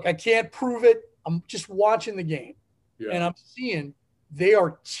 Look, I can't prove it. I'm just watching the game. Yeah. And I'm seeing they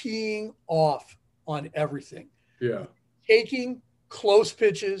are teeing off on everything. Yeah. Taking close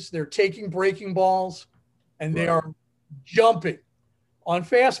pitches, they're taking breaking balls, and they are jumping on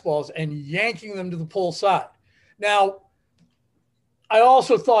fastballs and yanking them to the pull side. Now, I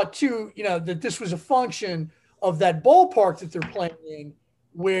also thought too, that this was a function of that ballpark that they're playing in,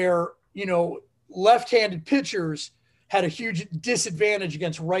 where, left-handed pitchers had a huge disadvantage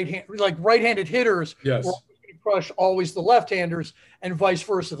against right-handed hitters. Yes. Were going to crush always the left-handers, and vice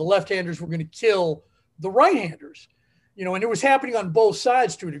versa. The left-handers were going to kill the right-handers. And it was happening on both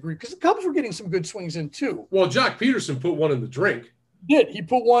sides to a degree, because the Cubs were getting some good swings in too. Well, Jock Peterson put one in the drink. He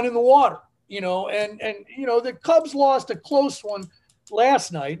put one in the water, and the Cubs lost a close one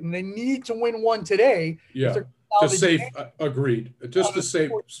last night, and they need to win one today. Yeah, to save. Agreed. Just to save.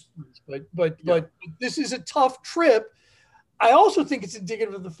 But this is a tough trip. I also think it's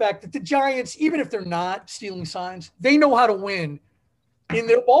indicative of the fact that the Giants, even if they're not stealing signs, they know how to win in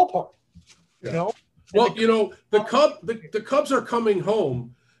their ballpark. Well, the Cubs are coming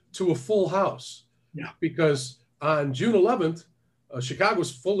home to a full house. Yeah, because on June 11th. Chicago's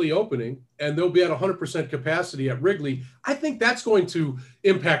fully opening, and they'll be at 100% capacity at Wrigley. I think that's going to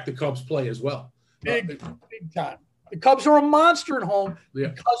impact the Cubs' play as well. Big time. The Cubs are a monster at home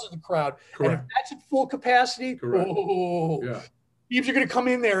because of the crowd. Correct. And if that's at full capacity, teams are going to come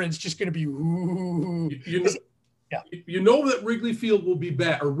in there, and it's just going to be that Wrigley Field will be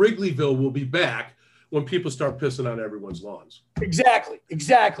back, or Wrigleyville will be back, when people start pissing on everyone's lawns. Exactly.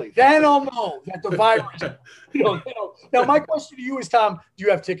 Then I'll know that the virus. Now, my question to you is, Tom, do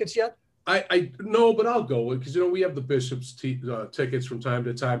you have tickets yet? I no, but I'll go because we have the Bishops tickets from time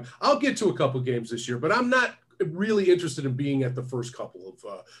to time. I'll get to a couple games this year, but I'm not really interested in being at the first couple of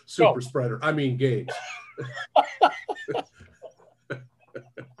super spreader. Games.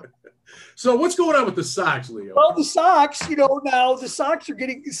 So what's going on with the Sox, Leo? Well, the Sox, now the Sox are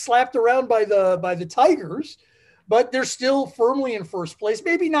getting slapped around by the Tigers, but they're still firmly in first place.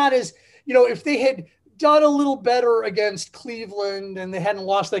 Maybe not as, if they had done a little better against Cleveland and they hadn't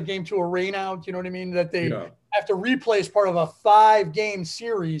lost that game to a rainout, you know what I mean? That they have to replay as part of a 5-game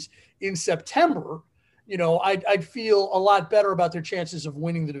series in September, I'd feel a lot better about their chances of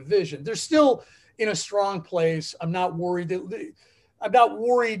winning the division. They're still in a strong place. I'm not worried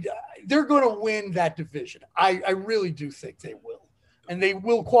they're going to win that division. I really do think they will. And they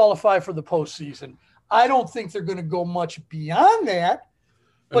will qualify for the postseason. I don't think they're going to go much beyond that,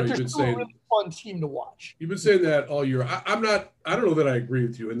 but they're still a really fun team to watch. You've been saying that all year. I don't know that I agree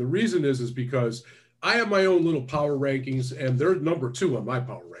with you. And the reason is because I have my own little power rankings, and they're number 2 on my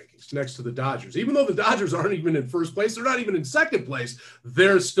power rankings next to the Dodgers. Even though the Dodgers aren't even in first place, they're not even in second place,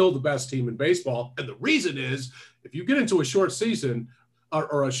 they're still the best team in baseball. And the reason is if you get into a short season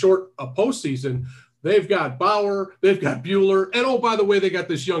or a postseason, they've got Bauer, they've got Buehler, and oh, by the way, they got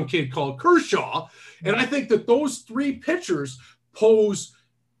this young kid called Kershaw. And I think that those 3 pitchers pose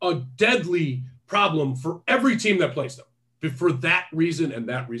a deadly problem for every team that plays them. For that reason and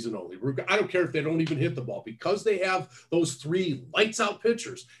that reason only. I don't care if they don't even hit the ball, because they have those 3 lights out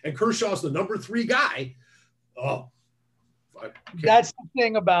pitchers, and Kershaw's the number 3 guy. That's the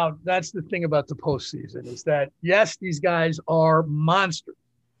thing about the postseason is that, yes, these guys are monsters,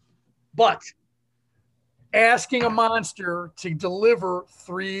 but asking a monster to deliver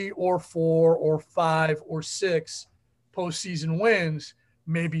 3 or 4 or 5 or 6 postseason wins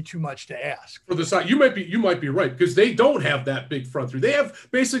may be too much to ask. For the side, you might be right, because they don't have that big front 3. They have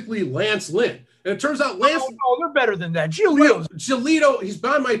basically Lance Lynn, and it turns out Lance. Oh, they're better than that. Giolito, he's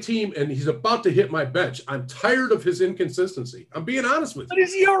on my team, and he's about to hit my bench. I'm tired of his inconsistency. I'm being honest with you. But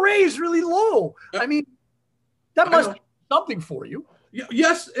his ERA is really low. I mean, that must be something for you.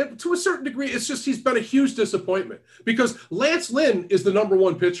 Yes, to a certain degree. It's just he's been a huge disappointment, because Lance Lynn is the number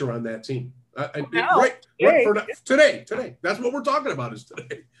 1 pitcher on that team. Today. That's what we're talking about is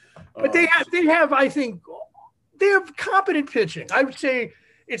today. But they have, I think, they have competent pitching. I would say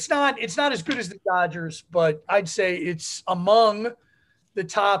it's not as good as the Dodgers, but I'd say it's among the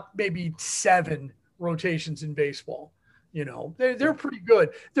top maybe 7 rotations in baseball. You know, they're pretty good.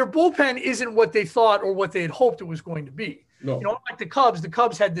 Their bullpen isn't what they thought or what they had hoped it was going to be. No. You know, like the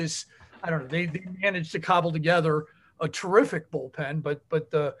Cubs had this, I don't know, they managed to cobble together a terrific bullpen,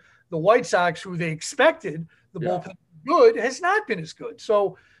 but the White Sox, who they expected the bullpen good, has not been as good.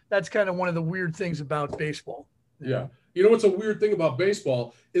 So that's kind of one of the weird things about baseball. Yeah. You know what's a weird thing about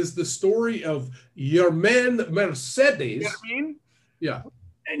baseball is the story of Yermin Mercedes. You know what I mean? Yeah.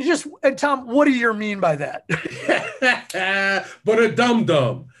 And Tom, what do you mean by that? But a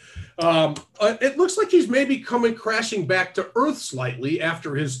dum-dum. It looks like he's maybe coming crashing back to earth slightly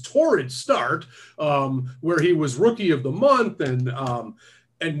after his torrid start, where he was Rookie of the Month, and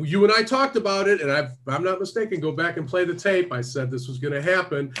you and I talked about it, and I'm not mistaken, go back and play the tape. I said this was going to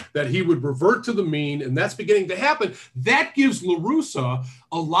happen, that he would revert to the mean, and that's beginning to happen. That gives La Russa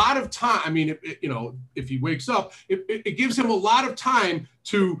a lot of time. I mean, if he wakes up, it gives him a lot of time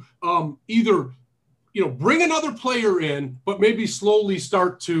to either bring another player in, but maybe slowly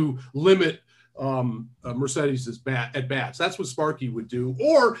start to limit Mercedes' at bats. That's what Sparky would do.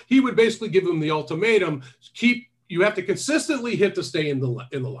 Or he would basically give him the ultimatum, you have to consistently hit to stay in the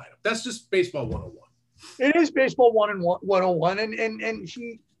lineup. That's just baseball 101. It is baseball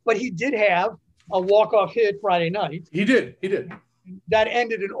 101. But he did have a walk-off hit Friday night. He did. That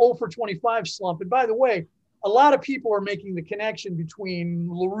ended an 0 for 25 slump. And by the way, a lot of people are making the connection between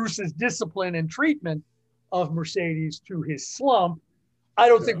La Russa's discipline and treatment of Mercedes to his slump. I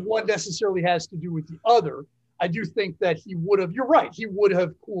don't think one necessarily has to do with the other. I do think that he would have, you're right, he would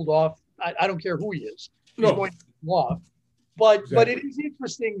have cooled off. I don't care who he is. He's going to cool off. But it is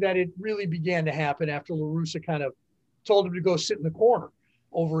interesting that it really began to happen after La Russa kind of told him to go sit in the corner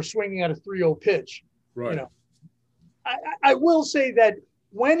over swinging at a 3-0 pitch. Right. I will say that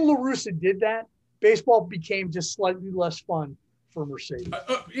when La Russa did that, baseball became just slightly less fun for Mercedes.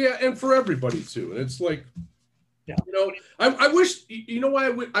 And for everybody too. And it's like, I wish,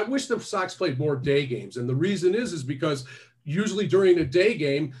 why I wish the Sox played more day games. And the reason is because usually during a day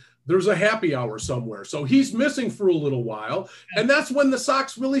game, there's a happy hour somewhere. So he's missing for a little while. And that's when the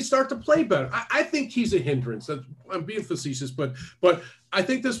Sox really start to play better. I think he's a hindrance. I'm being facetious, but I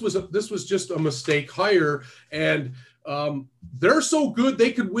think this was just a mistake hire. And they're so good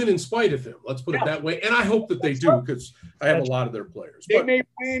they could win in spite of him. Let's put it that way. And I hope that they do, because I have a lot of their players. They may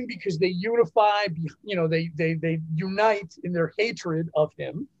win because they unify. They unite in their hatred of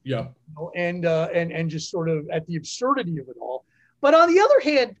him. Yeah. And just sort of at the absurdity of it all. But on the other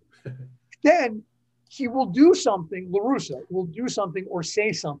hand, then he will do something. La Russa will do something or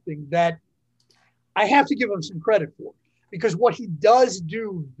say something that I have to give him some credit for, because what he does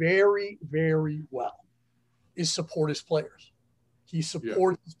do very, very well is support his players. He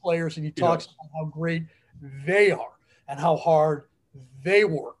supports his players, and he talks about how great they are and how hard they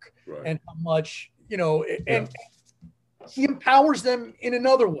work, and how much, and he empowers them in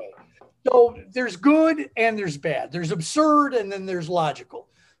another way. So there's good and there's bad. There's absurd and then there's logical.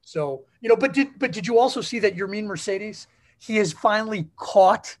 So, but did you also see that Yermin Mercedes, he has finally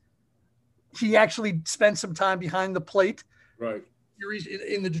caught, he actually spent some time behind the plate. Right. series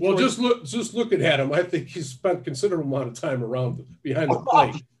in the Detroit. Well, just looking at him, I think he's spent considerable amount of time around behind the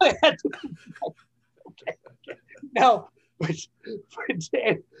plate. Okay. Now,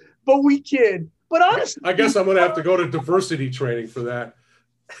 but we kid. But honestly, I guess I'm going to have to go to diversity training for that.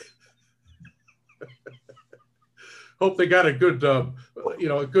 Hope they got a good, a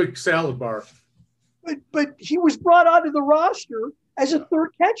good salad bar. But he was brought onto the roster as a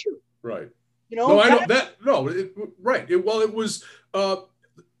third catcher. Right. No, I know that. No, right. It was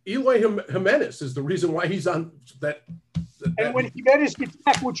Eloy Jimenez is the reason why he's on that. And when Jimenez gets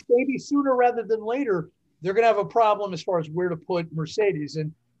back, which maybe sooner rather than later, they're going to have a problem as far as where to put Mercedes.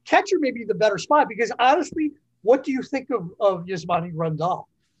 And catcher may be the better spot because honestly, what do you think of Yasmani Grandal?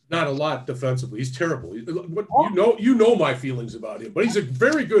 Not a lot defensively. He's terrible. You know my feelings about him, but he's a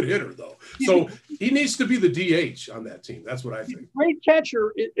very good hitter though. So he needs to be the DH on that team. That's what I think. Great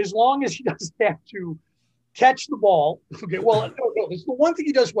catcher as long as he doesn't have to catch the ball. Okay, well, no. It's the one thing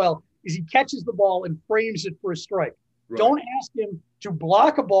he does well is he catches the ball and frames it for a strike. Right. Don't ask him to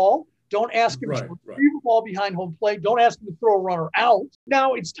block a ball. Don't ask him to retrieve a ball behind home plate. Don't ask him to throw a runner out.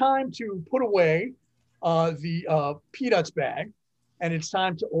 Now it's time to put away the Peanuts bag, and it's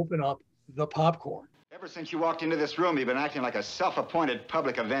time to open up the popcorn. Ever since you walked into this room, you've been acting like a self-appointed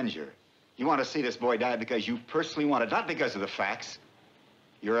public avenger. You want to see this boy die because you personally want it, not because of the facts.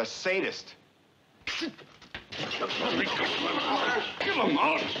 You're a sadist. Get him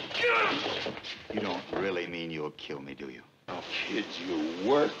out! You don't really mean you'll kill me, do you? Oh, kids, you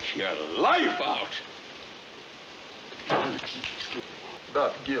work your life out.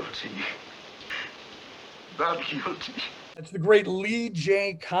 Not guilty. Not guilty. That's the great Lee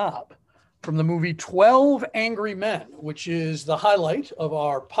J. Cobb from the movie 12 Angry Men, which is the highlight of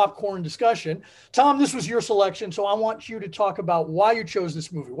our popcorn discussion. Tom, this was your selection, so I want you to talk about why you chose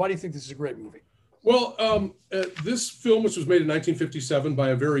this movie. Why do you think this is a great movie? Well, this film, which was made in 1957 by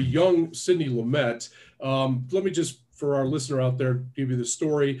a very young Sidney Lumet, let me just, for our listener out there, give you the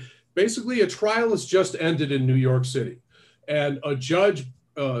story. Basically, a trial has just ended in New York City, and a judge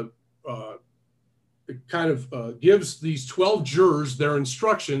gives these 12 jurors their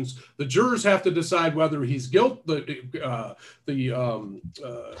instructions. The jurors have to decide whether he's guilty. The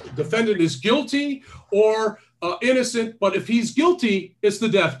defendant is guilty or innocent. But if he's guilty, it's the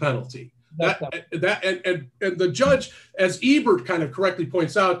death penalty. And the judge, as Ebert kind of correctly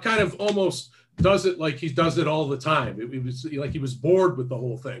points out, kind of almost does it like he does it all the time. It was like he was bored with the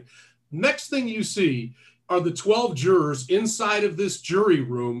whole thing. Next thing you see are the 12 jurors inside of this jury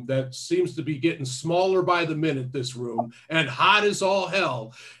room that seems to be getting smaller by the minute, this room, and hot as all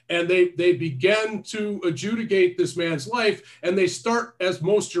hell. And they begin to adjudicate this man's life, and they start, as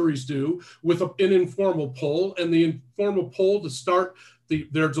most juries do, with an informal poll. And the informal poll to start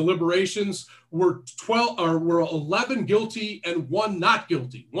their deliberations were 11 guilty and 1 not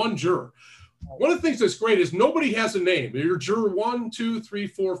guilty, 1 juror. One of the things that's great is nobody has a name. You're juror 1, 2, 3,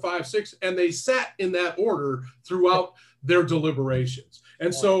 4, 5, 6, and they sat in that order throughout their deliberations.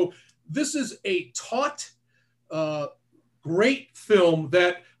 And so this is a taut, great film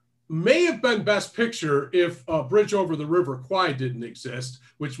that may have been Best Picture if Bridge Over the River Kwai didn't exist,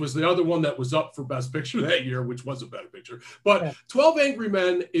 which was the other one that was up for Best Picture that year, which was a better picture. But 12 Angry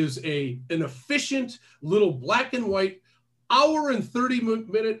Men is an efficient little black and white hour and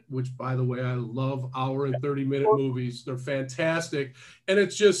 30-minute, which, by the way, I love hour and 30-minute movies. They're fantastic. And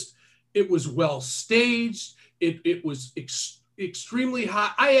it was well staged. It was extremely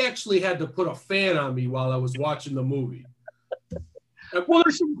hot. I actually had to put a fan on me while I was watching the movie. Well,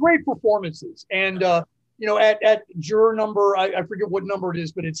 there's some great performances. And, at juror number, I forget what number it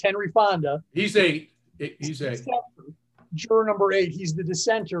is, but it's Henry Fonda. He's 8. He's 8. Juror number 8, he's the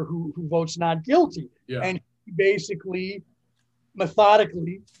dissenter who votes not guilty. Yeah. And he basically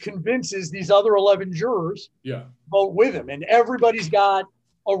methodically convinces these other 11 jurors to vote with him. And everybody's got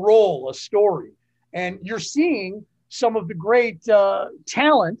a role, a story. And you're seeing some of the great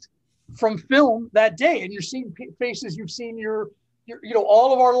talent from film that day. And you're seeing faces you've seen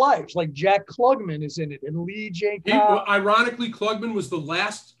all of our lives, like Jack Klugman is in it and Lee J. Cobb. Ironically, Klugman was the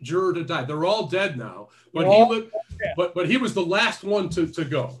last juror to die. They're all dead now, but he was the last one to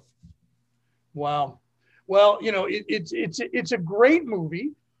go. Wow. Well, it's a great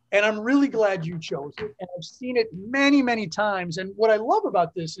movie, and I'm really glad you chose it. And I've seen it many, many times. And what I love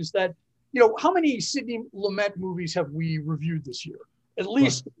about this is that, how many Sidney Lumet movies have we reviewed this year? At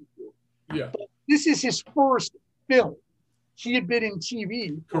least. Yeah. But this is his first film. He had been in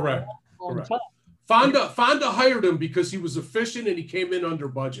TV. Correct. For a long time. Fonda hired him because he was efficient and he came in under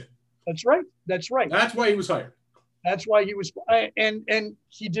budget. That's right. That's why he was hired. That's why he was, and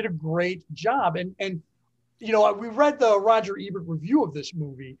he did a great job. And you know, we read the Roger Ebert review of this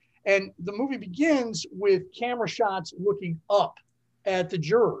movie, and the movie begins with camera shots looking up at the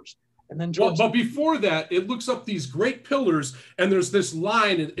jurors. And then but before that, it looks up these great pillars, and there's this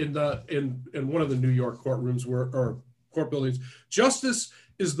line in one of the New York courtrooms or court buildings: "Justice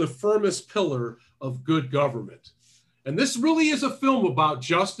is the firmest pillar of good government." And this really is a film about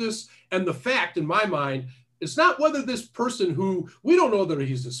justice, and the fact, in my mind, it's not whether this person, who we don't know whether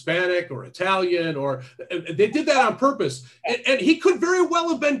he's Hispanic or Italian, or they did that on purpose, and he could very well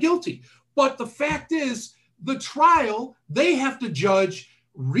have been guilty. But the fact is, the trial, they have to judge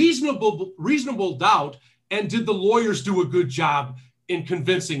reasonable doubt, and did the lawyers do a good job in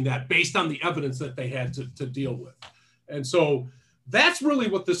convincing that based on the evidence that they had to deal with. And so that's really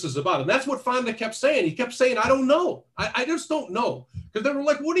what this is about. And that's what Fonda kept saying. He kept saying, I don't know. I just don't know. Because they were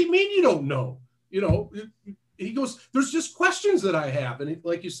like, what do you mean you don't know? You know, he goes, there's just questions that I have. And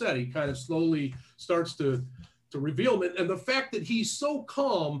like you said, he kind of slowly starts to reveal them. And the fact that he's so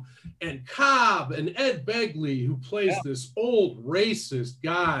calm, and Cobb and Ed Begley, who plays this old racist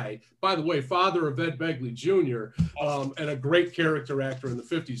guy, by the way, father of Ed Begley Jr., and a great character actor in the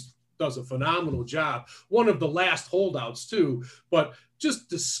 50s, does a phenomenal job. One of the last holdouts too, but just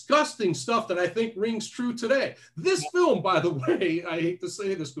disgusting stuff that I think rings true today. This film, by the way, I hate to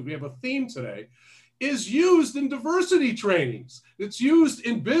say this because we have a theme today, is used in diversity trainings. It's used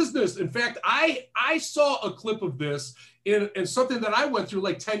in business. In fact, I saw a clip of this in something that I went through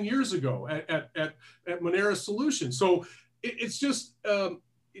like 10 years ago at Monera Solutions. So it's just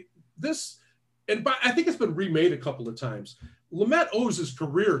this, and I think it's been remade a couple of times. Lumet owes his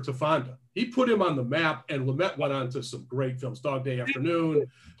career to Fonda. He put him on the map, and Lumet went on to some great films, Dog Day Afternoon,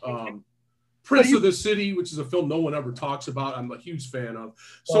 Prince of the City, which is a film no one ever talks about. I'm a huge fan of.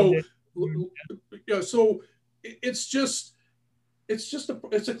 So, so it's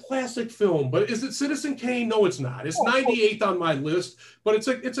a classic film. But is it Citizen Kane? No, it's not. It's 98th on my list, but it's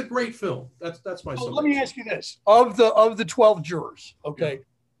a great film. That's my. So let me ask you this: of the 12 jurors, okay. Yeah.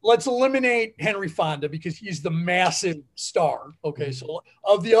 Let's eliminate Henry Fonda because he's the massive star. Okay, so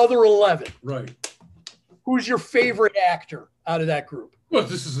of the other 11, right? Who's your favorite actor out of that group? Well,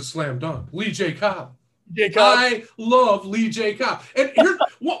 this is a slam dunk. Lee J. Cobb. J. Cobb. I love Lee J. Cobb. And here,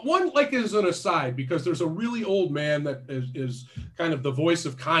 one like as an aside, because there's a really old man that is kind of the voice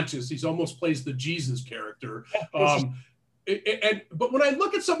of conscience. He's almost plays the Jesus character. But when I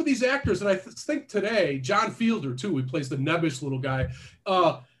look at some of these actors, and I think today, John Fielder too, he plays the nebbish little guy.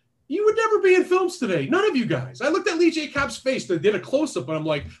 You would never be in films today. None of you guys. I looked at Lee J. Cobb's face. They did a close-up, and I'm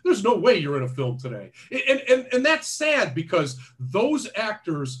like, there's no way you're in a film today. And that's sad because those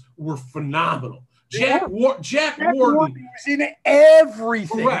actors were phenomenal. Jack Warden was in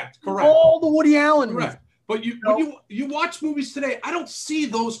everything. Correct. All the Woody Allen movies. But when you watch movies today, I don't see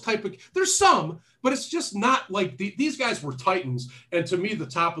those type of. There's some, but it's just not like these guys were titans. And to me, the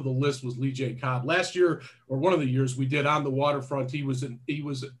top of the list was Lee J. Cobb. Last year, or one of the years we did On the Waterfront, he was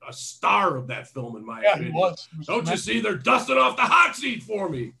a star of that film in my opinion. He was. Don't you see? They're dusting off the hot seat for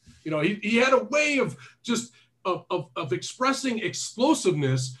me. You know, he had a way of just of expressing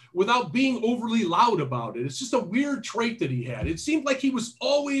explosiveness without being overly loud about it. It's just a weird trait that he had. It seemed like he was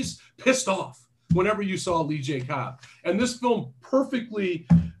always pissed off whenever you saw Lee J. Cobb. And this film perfectly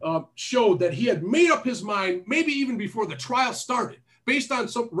showed that he had made up his mind, maybe even before the trial started, based on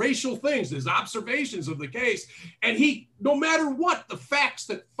some racial things, his observations of the case. And he, no matter what the facts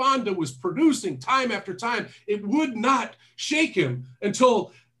that Fonda was producing time after time, it would not shake him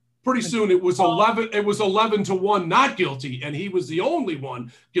until pretty soon it was 11-1 not guilty, and he was the only one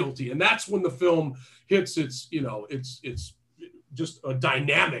guilty. And that's when the film hits its just a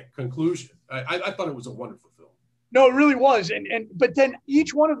dynamic conclusion. I thought it was a wonderful film. No, it really was. But then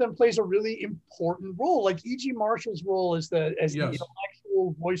each one of them plays a really important role. Like E.G. Marshall's role as the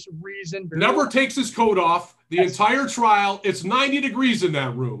intellectual voice of reason. Never takes his coat off the entire trial. It's 90 degrees in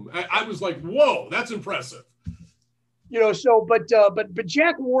that room. I was like, whoa, that's impressive. You know, so but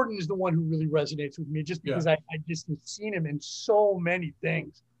Jack Warden is the one who really resonates with me, just because I just have seen him in so many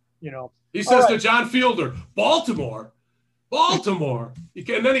things. You know, he says to John Fielder, Baltimore.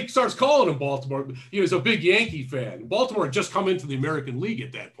 And then he starts calling him Baltimore. He was a big Yankee fan. Baltimore had just come into the American League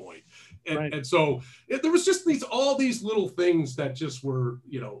at that point. And so there was just all these little things that just were,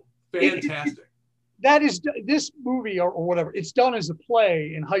 fantastic. That is this movie or whatever. It's done as a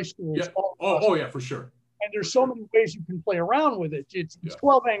play in high school. Yeah. Oh, yeah, for sure. And there's so many ways you can play around with it. It's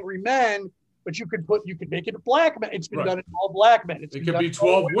 12 Angry Men, but you could make it a black man. It's been done in all black men. It could be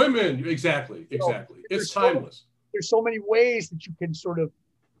 12 women. Exactly. It's timeless. There's so many ways that you can sort of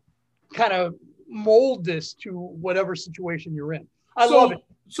kind of mold this to whatever situation you're in. I love it.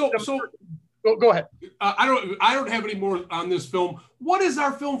 So Go ahead. I don't have any more on this film. What is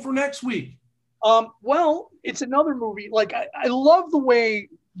our film for next week? Well, it's another movie. Like I love the way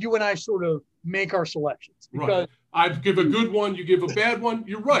you and I sort of make our selections. Because I give a good one, you give a bad one.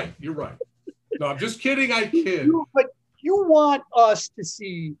 You're right. No, I'm just kidding. I kid. But you want us to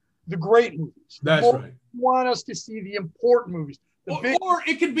see the great movies. That's right. You want us to see the important movies. Or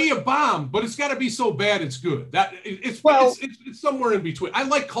it could be a bomb, but it's got to be so bad it's good. It's somewhere in between. I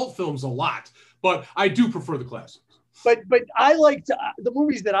like cult films a lot, but I do prefer the classics. But I like the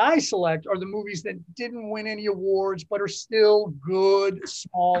movies that I select are the movies that didn't win any awards, but are still good,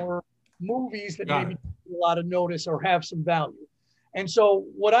 smaller movies that maybe get a lot of notice or have some value. And so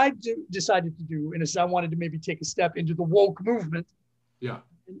what I decided to do, and is I wanted to maybe take a step into the woke movement. Yeah.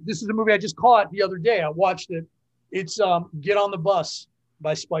 This is a movie I just caught the other day. I watched it. It's Get on the Bus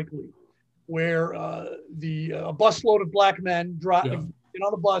by Spike Lee, where a busload of black men get on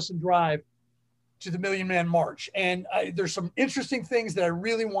a bus and drive to the Million Man March. And there's some interesting things that I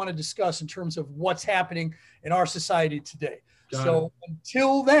really want to discuss in terms of what's happening in our society today. So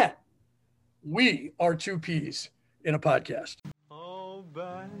until then, we are two peas in a podcast. I'll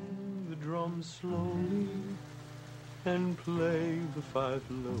bang the drum slowly and play the fife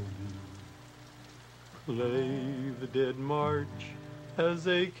lowly. Play the Dead March as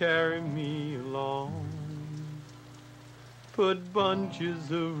they carry me along. Put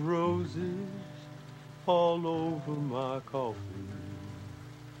bunches of roses all over my coffin.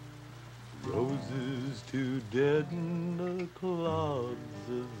 Roses to deaden the clouds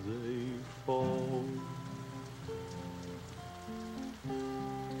as they fall.